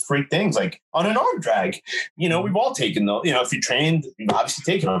one of those freak things, like on an arm drag. You know, we've all taken those. You know, if you trained, you've obviously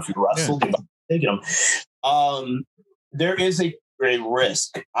taken them. If you wrestled, you've taken them. There is a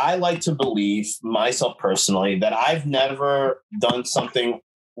risk. I like to believe, myself personally, that I've never done something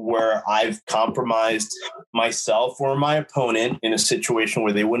where I've compromised myself or my opponent in a situation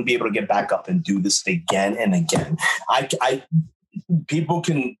where they wouldn't be able to get back up and do this again and again. People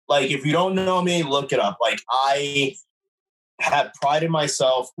can, like, if you don't know me, look it up. Like, I have pride in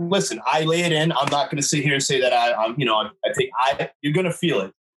myself. Listen, I lay it in. I'm not going to sit here and say that I'm, you know, you're going to feel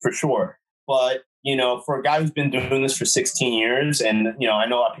it for sure. But, you know, for a guy who's been doing this for 16 years, and, you know, I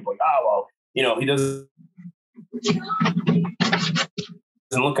know a lot of people are like, oh, well, you know, he doesn't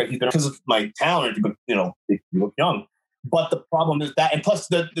look like he's been, because of my talent, but, you know, you look young. But the problem is that, and plus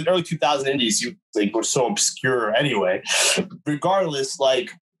the early 2000 indies, were so obscure anyway. Regardless,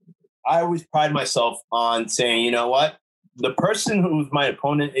 like, I always pride myself on saying, you know what, the person who's my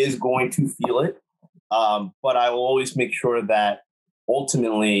opponent is going to feel it. But I will always make sure that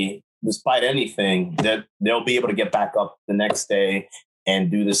ultimately, despite anything, that they'll be able to get back up the next day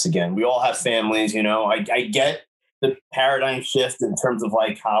and do this again. We all have families, you know. I get the paradigm shift in terms of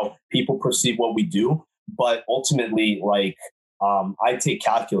like how people perceive what we do, but ultimately, like, I take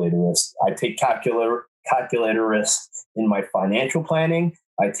calculated risks. I take calculated risks in my financial planning.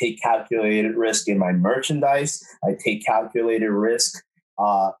 I take calculated risk in my merchandise. I take calculated risk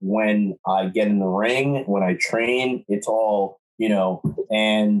when I get in the ring, when I train. It's all, you know,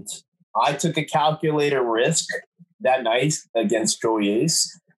 and I took a calculated risk that night against Joey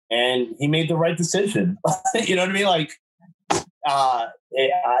Ace, and he made the right decision. You know what I mean? Like,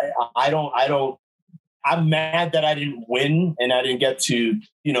 I'm mad that I didn't win and I didn't get to,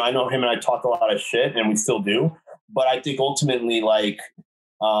 you know, I know him and I talk a lot of shit and we still do, but I think ultimately, like,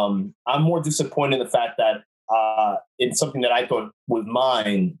 I'm more disappointed in the fact that it's something that I thought was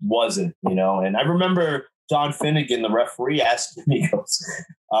mine wasn't, you know. And I remember John Finnegan, the referee, asked me, he goes,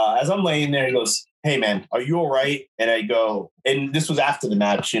 as I'm laying there, he goes, "Hey man, are you all right?" And I go, and this was after the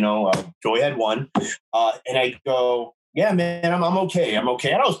match, you know, Joey had won. And I go, "Yeah, man, I'm okay. I'm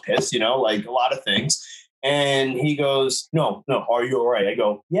okay." And I was pissed, you know, like a lot of things. And he goes, no, "Are you all right?" I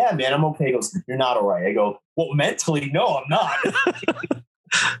go, "Yeah, man, I'm okay." He goes, "You're not all right." I go, "Well, mentally, no, I'm not."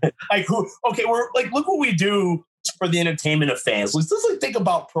 Like, who? Okay, we're like, look what we do for the entertainment of fans. Let's just like think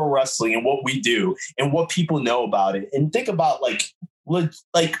about pro wrestling and what we do and what people know about it, and think about like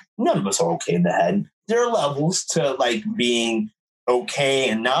none of us are okay in the head. There are levels to like being okay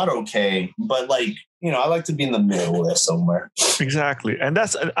and not okay, but like, you know, I like to be in the middle there somewhere. Exactly, and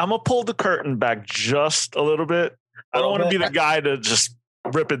I'm gonna pull the curtain back just a little bit. I don't want to be the guy to just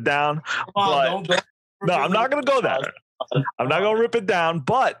rip it down. No, I'm not gonna go there. I'm not going to rip it down,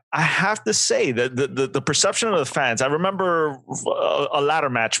 but I have to say that the perception of the fans, I remember a ladder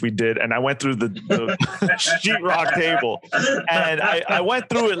match we did, and I went through the sheetrock table, and I went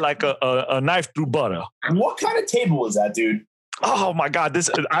through it like a knife through butter. What kind of table was that, dude? Oh my God.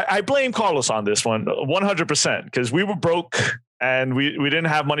 I blame Carlos on this one 100%, because we were broke and we didn't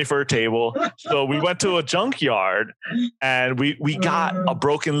have money for a table. So we went to a junkyard and we got a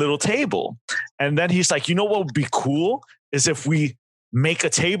broken little table. And then he's like, you know what would be cool is if we make a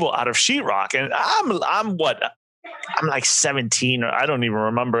table out of sheetrock. And I'm like 17, or I don't even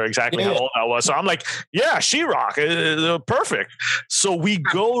remember exactly how old I was. So I'm like, yeah, sheetrock, perfect. So we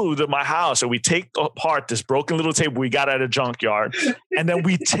go to my house and we take apart this broken little table we got at a junkyard, and then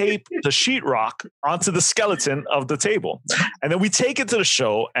we tape the sheetrock onto the skeleton of the table. And then we take it to the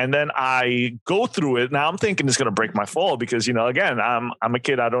show, and then I go through it. Now I'm thinking it's going to break my fall because, you know, again, I'm a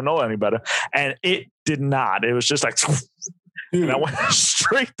kid. I don't know any better. And it did not. It was just like... And I went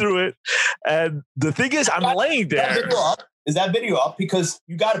straight through it. And the thing is, I'm laying there. Is that video up? Because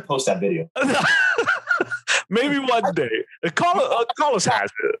you got to post that video. Maybe one day. Carlos has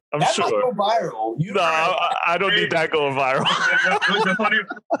it. I'm sure. That might go viral. I don't need that going viral.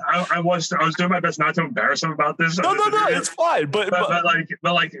 I was doing my best not to embarrass him about this. No, it's fine. But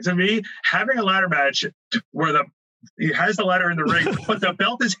like to me, having a ladder match where he has the ladder in the ring, but the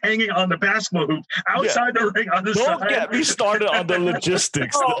belt is hanging on the basketball hoop outside the ring on the side. Don't get me started on the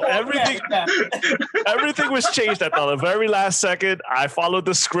logistics. Everything was changed at the very last second. I followed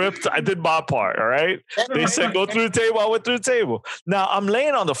the script. I did my part, all right? They said, go through the table. I went through the table. Now, I'm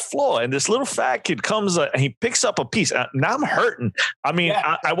laying on the floor, and this little fat kid comes and he picks up a piece. Now I'm hurting. I mean,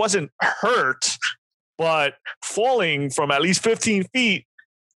 I wasn't hurt, but falling from at least 15 feet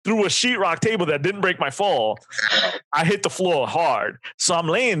through a sheetrock table that didn't break my fall, I hit the floor hard. So I'm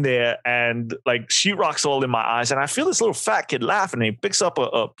laying there and like sheetrock's all in my eyes. And I feel this little fat kid laughing. And he picks up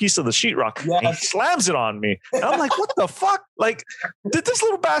a piece of the sheetrock and he slams it on me. And I'm like, what the fuck? Like, did this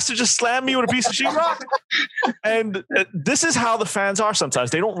little bastard just slam me with a piece of sheetrock? And this is how the fans are sometimes.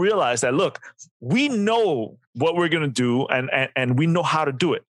 They don't realize that, look, we know what we're going to do and we know how to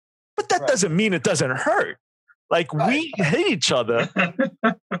do it. But that doesn't mean it doesn't hurt. Like, we hit each other.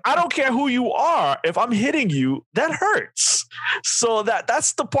 I don't care who you are. If I'm hitting you, that hurts. So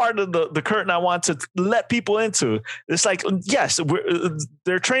that's the part of the curtain I want to let people into. It's like, yes,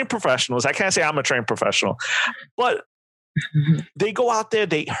 they're trained professionals. I can't say I'm a trained professional, but they go out there,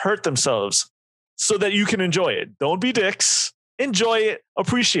 they hurt themselves so that you can enjoy it. Don't be dicks. Enjoy it.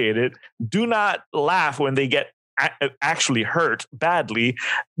 Appreciate it. Do not laugh when they get actually hurt badly,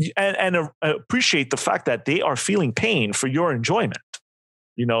 and appreciate the fact that they are feeling pain for your enjoyment.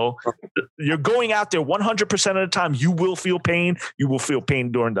 You know, you're going out there 100% of the time. You will feel pain. You will feel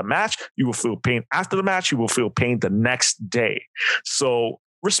pain during the match. You will feel pain after the match. You will feel pain the next day. So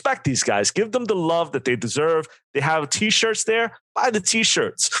respect these guys. Give them the love that they deserve. They have t-shirts there. Buy the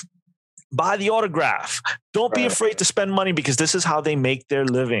t-shirts. Buy the autograph. Don't be afraid to spend money because this is how they make their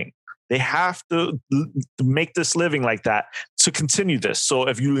living. They have to make this living like that to continue this. So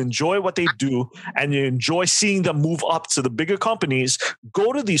if you enjoy what they do and you enjoy seeing them move up to the bigger companies,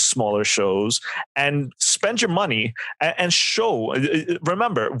 go to these smaller shows and spend your money and show.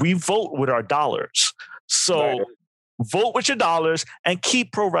 Remember, we vote with our dollars. So vote with your dollars and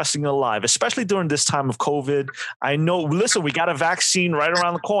keep pro wrestling alive, especially during this time of COVID. I know, listen, we got a vaccine right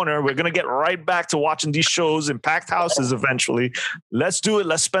around the corner. We're going to get right back to watching these shows in packed houses eventually. Let's do it.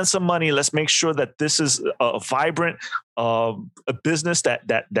 Let's spend some money. Let's make sure that this is a vibrant a business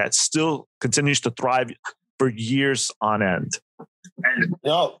that still continues to thrive for years on end.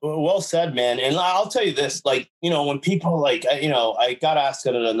 No, well said, man. And I'll tell you this, like, when people like, I got asked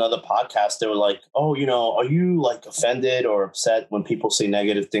on another podcast, they were like, oh, are you like offended or upset when people say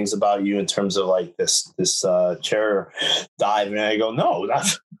negative things about you in terms of like this chair dive? And I go, no,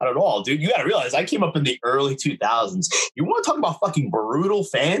 not at all, dude. You got to realize I came up in the early 2000s. You want to talk about fucking brutal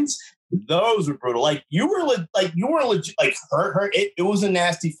fans? Those were brutal. Like you were legit, like hurt. It was a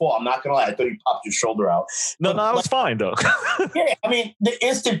nasty fall. I'm not gonna lie. I thought you popped your shoulder out. No, it was fine though. Yeah, I mean, the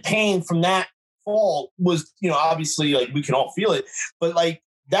instant pain from that fall was, obviously, like we can all feel it. But like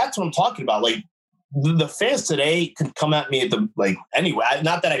that's what I'm talking about. Like the fans today could come at me anyway.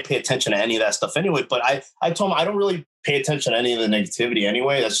 Not that I pay attention to any of that stuff anyway. But I told them I don't really pay attention to any of the negativity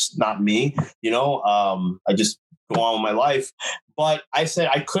anyway. That's just not me. I just go on with my life. But I said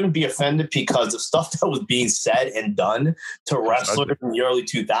I couldn't be offended because the stuff that was being said and done to wrestlers in the early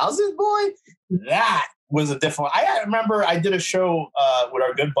 2000s, boy, that was a different. I remember I did a show with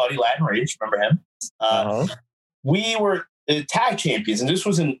our good buddy Latin Rage. Remember him? We were tag champions, and this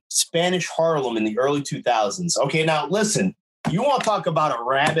was in Spanish Harlem in the early 2000s. Okay, now listen, you want to talk about a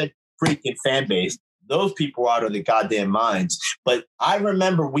rabid freaking fan base? Those people are out of their goddamn minds. But I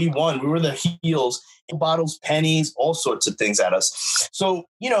remember we won. We were the heels. Bottles, pennies, all sorts of things at us. So,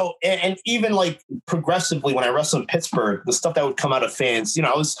 and even like progressively when I wrestled in Pittsburgh, the stuff that would come out of fans,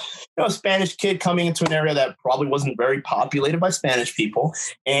 I was a Spanish kid coming into an area that probably wasn't very populated by Spanish people.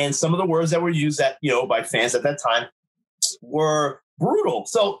 And some of the words that were used by fans at that time were brutal.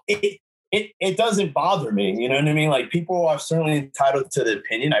 So it doesn't bother me. You know what I mean? Like people are certainly entitled to the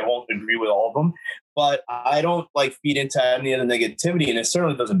opinion. I won't agree with all of them, but I don't like feed into any of the negativity, and it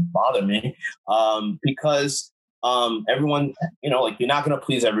certainly doesn't bother me because everyone, like you're not going to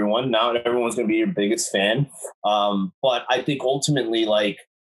please everyone. Not everyone's going to be your biggest fan. But I think ultimately, like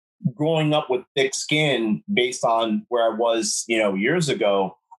growing up with thick skin based on where I was, years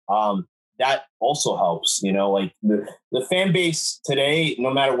ago, that also helps, like the fan base today,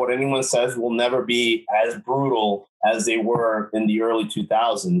 no matter what anyone says, will never be as brutal as they were in the early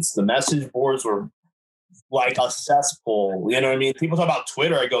 2000s. The message boards were like a cesspool. You know what I mean? People talk about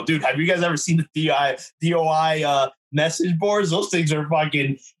Twitter. I go, dude, have you guys ever seen the DOI message boards? Those things are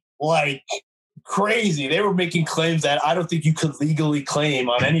fucking like crazy. They were making claims that I don't think you could legally claim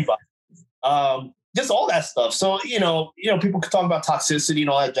on anybody. Just all that stuff. So, people could talk about toxicity and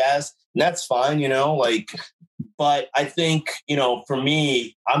all that jazz. And that's fine, but I think, for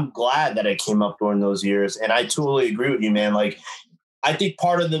me, I'm glad that I came up during those years. And I totally agree with you, man. Like, I think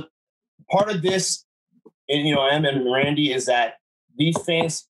part of this, and, and Randy, is that these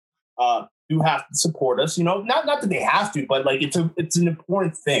fans do have to support us, not that they have to, but like, it's an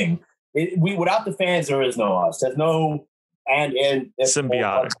important thing. Without the fans, there is no us. There's no, and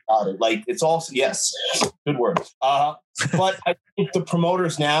symbiotic. Like it's also, yes, good word. But I think the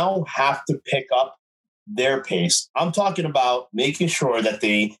promoters now have to pick up their pace. I'm talking about making sure that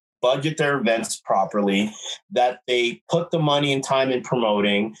they budget their events properly, that they put the money and time in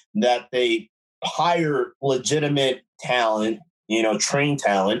promoting, that they hire legitimate talent, trained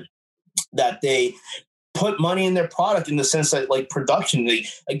talent, that they put money in their product in the sense that like production,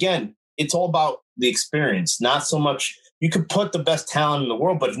 again, it's all about the experience, not so much. You could put the best talent in the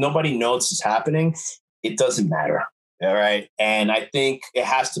world, but if nobody knows it's happening, it doesn't matter. All right. And I think it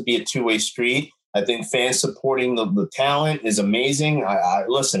has to be a two-way street. I think fans supporting the talent is amazing.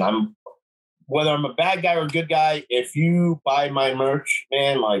 Listen, whether I'm a bad guy or a good guy, if you buy my merch,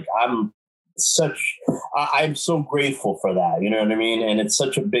 man, like I'm so grateful for that. You know what I mean? And it's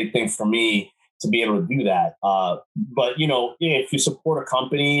such a big thing for me to be able to do that. But if you support a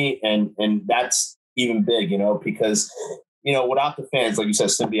company and that's even big, because without the fans, like you said,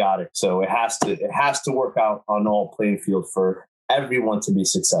 symbiotic. So it has to work out on all playing field for everyone to be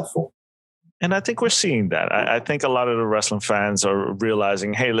successful. And I think we're seeing that. I think a lot of the wrestling fans are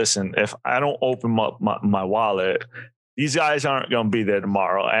realizing, hey, listen, if I don't open up my wallet, these guys aren't going to be there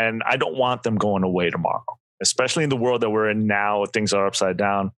tomorrow. And I don't want them going away tomorrow, especially in the world that we're in now. Things are upside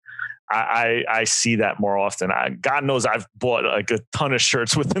down. I see that more often. God knows I've bought like a ton of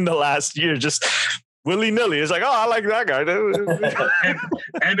shirts within the last year, just willy-nilly. It's like, oh, I like that guy.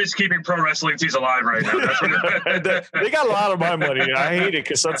 and it's keeping pro wrestling tees alive right now. That's what they got a lot of my money. I hate it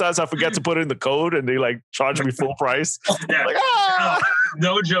because sometimes I forget to put in the code and they like charge me full price. Yeah. Like, ah!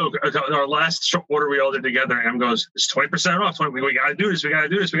 No joke. Our last order we all did together, M goes, it's 20% off. We got to do this. We got to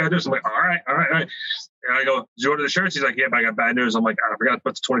do this. We got to do this. I'm like, all right. And I go, did you order the shirts? He's like, yeah, but I got bad news. I'm like, I forgot to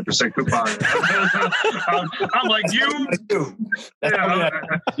put the 20% coupon in. I'm like,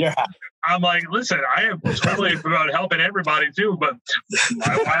 I'm like, listen, I am totally about helping everybody too, but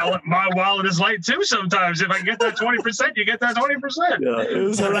my wallet is light too sometimes. If I get that 20%, you get that 20%. Yeah, it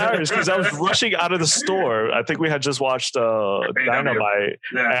was hilarious because I was rushing out of the store. I think we had just watched Dynamite,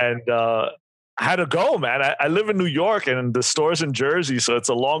 and I had to go, man. I live in New York and the store's in Jersey, so it's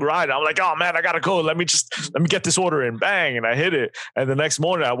a long ride. I'm like, oh man, I gotta go. Let me get this order in. Bang, and I hit it. And the next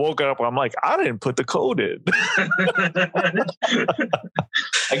morning I woke up, I'm like, I didn't put the code in.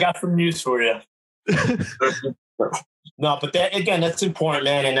 I got some news for you. No, but that's important,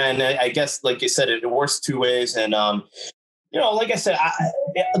 man. And I guess, like you said, it works two ways. And like I said,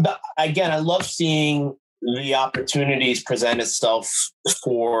 I love seeing the opportunities present itself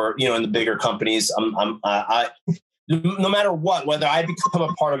for, in the bigger companies. No matter what, whether I become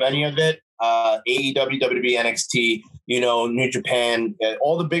a part of any of it, AEW, WWE, NXT, New Japan,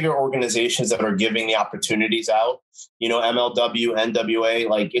 all the bigger organizations that are giving the opportunities out, MLW, NWA,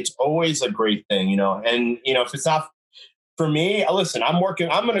 like it's always a great thing, and, if it's not for me, listen, I'm going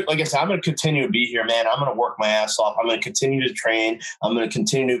to continue to be here, man. I'm going to work my ass off. I'm going to continue to train. I'm going to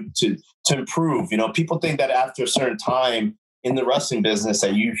continue to improve. People think that after a certain time in the wrestling business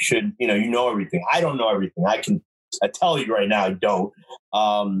that you should, you know everything. I don't know everything. I tell you right now, I don't.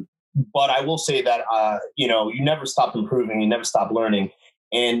 But I will say that, you never stop improving. You never stop learning.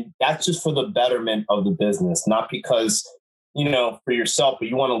 And that's just for the betterment of the business, not because, for yourself, but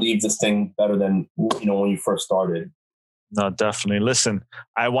you want to leave this thing better than, when you first started. No, definitely. Listen,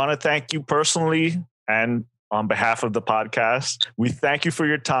 I want to thank you personally and on behalf of the podcast. We thank you for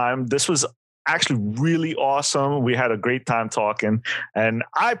your time. This was actually really awesome. We had a great time talking, and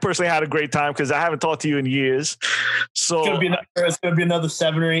I personally had a great time because I haven't talked to you in years. So it's going to be another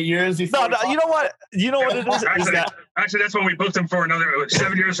 7 or 8 years. No, you know what? You know what it is? Actually, that's when we booked him for another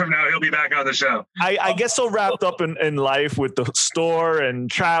 7 years from now. He'll be back on the show. I get so wrapped up in life with the store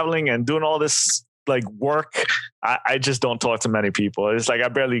and traveling and doing all this like work. I just don't talk to many people. It's like I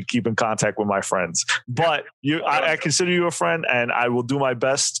barely keep in contact with my friends. But I consider you a friend, and I will do my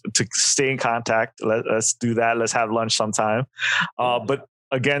best to stay in contact. Let's do that. Let's have lunch sometime. But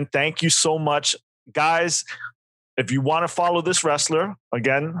again, thank you so much, guys. If you want to follow this wrestler,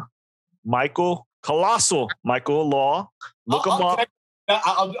 again, Michael Law, look him up.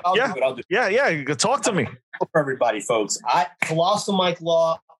 I'll do it. Yeah. You can talk to me. For everybody, folks. Colossal Mike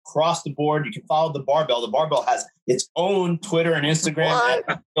Law. Across the board, you can follow the Barbell. The Barbell has its own Twitter and Instagram.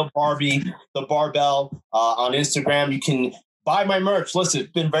 The Barbell on Instagram. You can buy my merch. Listen,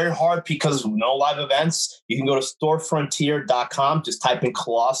 it's been very hard because no live events. You can go to storefrontier.com. Just type in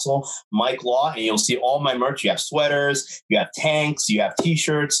Colossal Mike Law, and you'll see all my merch. You have sweaters, you have tanks, you have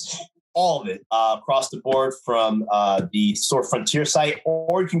T-shirts. All of it across the board from the Store Frontier site,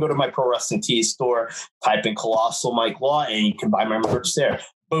 or you can go to my Pro Wrestling Tees store, type in Colossal Mike Law, and you can buy my merch there.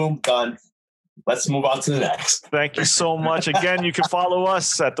 Boom, done. Let's move on to the next. Thank you so much. Again, you can follow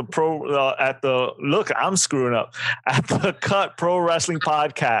us at the Cut Pro Wrestling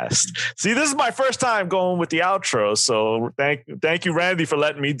Podcast. See, this is my first time going with the outro, so thank you, Randy, for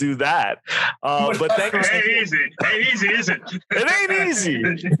letting me do that. But thank you. Ain't easy, is it? It ain't easy.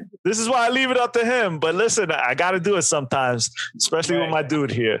 This is why I leave it up to him. But listen, I got to do it sometimes, especially with my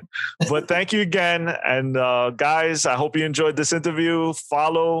dude here. But thank you again. And guys, I hope you enjoyed this interview.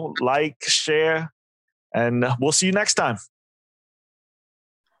 Follow, like, share, and we'll see you next time.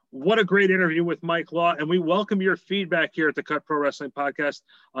 What a great interview with Mike Law. And we welcome your feedback here at the Cut Pro Wrestling Podcast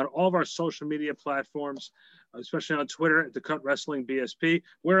on all of our social media platforms, especially on Twitter at the Cut Wrestling BSP.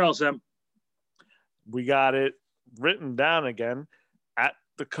 Where else, Em? We got it written down again at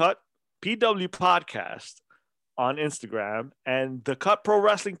the Cut PW Podcast on Instagram and the Cut Pro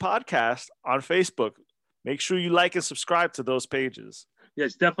Wrestling Podcast on Facebook. Make sure you like and subscribe to those pages.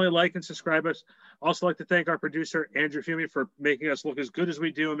 Yes, definitely like and subscribe us. Also like to thank our producer, Andrew Fumi, for making us look as good as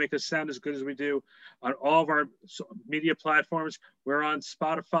we do and make us sound as good as we do on all of our media platforms. We're on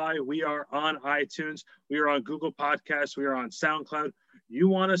Spotify. We are on iTunes. We are on Google Podcasts. We are on SoundCloud. You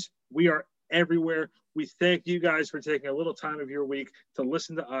want us? We are everywhere. We thank you guys for taking a little time of your week to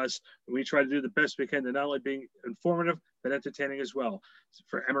listen to us. We try to do the best we can to not only being informative, but entertaining as well.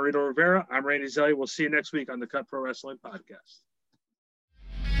 For Emerito Rivera, I'm Randy Zelli. We'll see you next week on the Cut Pro Wrestling Podcast.